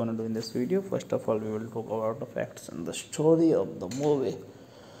what we are going to do in this video, first of all we will talk about the facts and the story of the movie,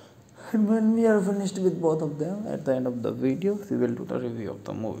 and when we are finished with both of them, at the end of the video we will do the review of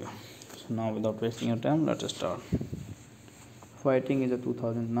the movie. So now without wasting your time, let's start. Fighting is a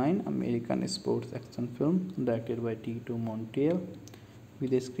 2009 American sports action film directed by Tatum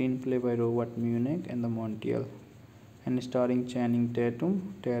with a screenplay by Robert Munich and the Montiel, and starring Channing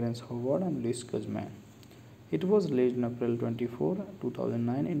Tatum, Terrence and Louis Guzman. It was released on April 24,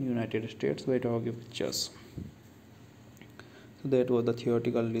 2009 in United States by Rogue Pictures. So that was the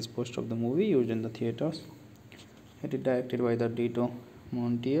theatrical release poster of the movie used in the theaters. It is directed by the Tito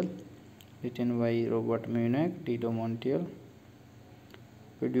Montiel, written by Robert Munich, Tito Montiel,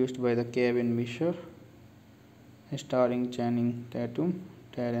 produced by the Kevin Misher, starring Channing Tatum,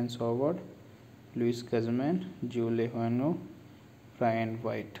 Terrence Howard, Louis Guzman, Julie Huano, Brian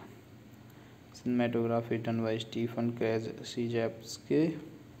White. Cinematography done by Stephen Krajewski,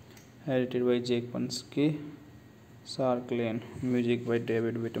 edited by Jake Pansky, Sark Lane, music by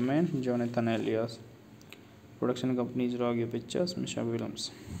David Whitman, Jonathan Elias. Production company is Rogue Pictures, Misha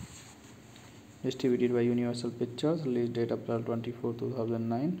Williams. Distributed by Universal Pictures, release date April 24,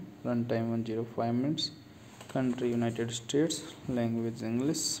 2009, runtime 105 minutes, country United States, language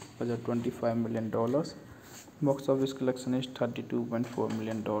English, budget $25 million, box office collection is $32.4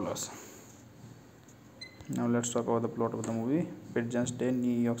 million. Now let's talk about the plot of the movie. Pigeons Day,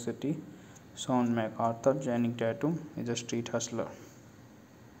 New York City. Sean MacArthur, Channing Tatum, is a street hustler.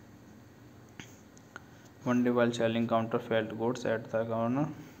 One day while selling counterfeit goods at the corner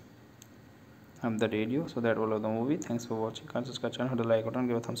of the radio. So that was all of the movie. Thanks for watching. Can subscribe channel, hit the like button,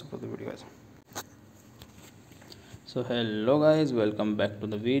 give a thumbs up for the video, guys. So hello guys, welcome back to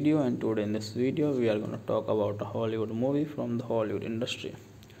the video, and today in this video we are going to talk about a Hollywood movie from the Hollywood industry.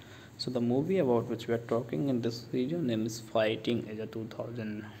 So the movie about which we are talking in this video name is Fighting is a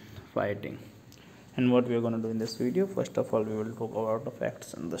 2000 Fighting. And what we are going to do in this video, first of all we will talk about the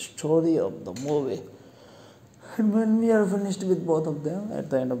facts and the story of the movie, and when we are finished with both of them,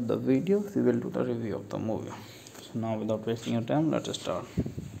 at the end of the video we will do the review of the movie. So now without wasting your time, let's start.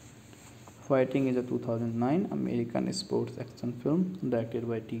 Fighting is a 2009 American sports action film directed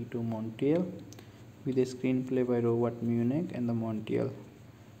by Tatum with a screenplay by Robert Munich and the Montiel,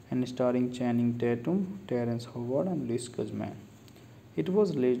 and starring Channing Tatum, Terrence and Louis Guzman. It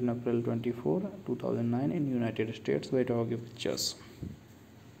was released on April 24, 2009 in United States by Rogue Pictures.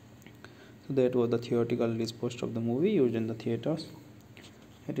 So that was the theatrical release poster of the movie used in the theaters.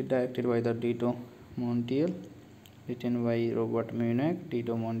 It is directed by the Tito Montiel, written by Robert Munich,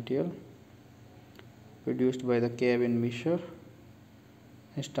 Tito Montiel, produced by the Kevin Misher,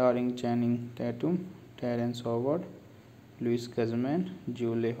 starring Channing Tatum, Terrence Louis Guzman,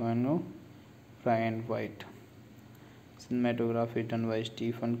 Julie Huano, Brian White. Cinematography done by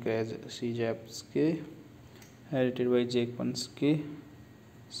Stephen Krajewski, edited by Jake Pansky,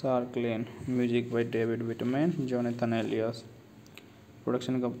 Sark Lane, music by David Whitman, Jonathan Elias.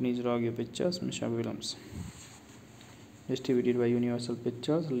 Production company is Rogue Pictures, Misha Williams. Distributed by Universal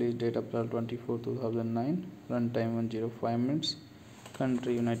Pictures, release date April 24, 2009, runtime 105 minutes,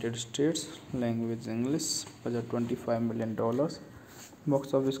 country United States, language English, budget $25 million,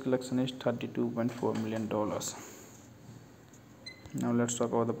 box office collection is $32.4 million. Now let's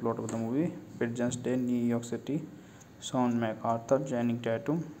talk about the plot of the movie. Pigeons Day, New York City. Sean MacArthur, Channing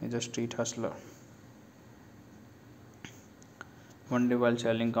Tatum, is a street hustler. One day while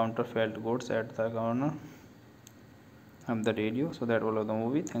selling counterfeit goods at the corner of the radio. So that was all of the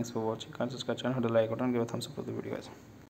movie. Thanks for watching. Can subscribe channel, hit the like button, give a thumbs up for the video, guys.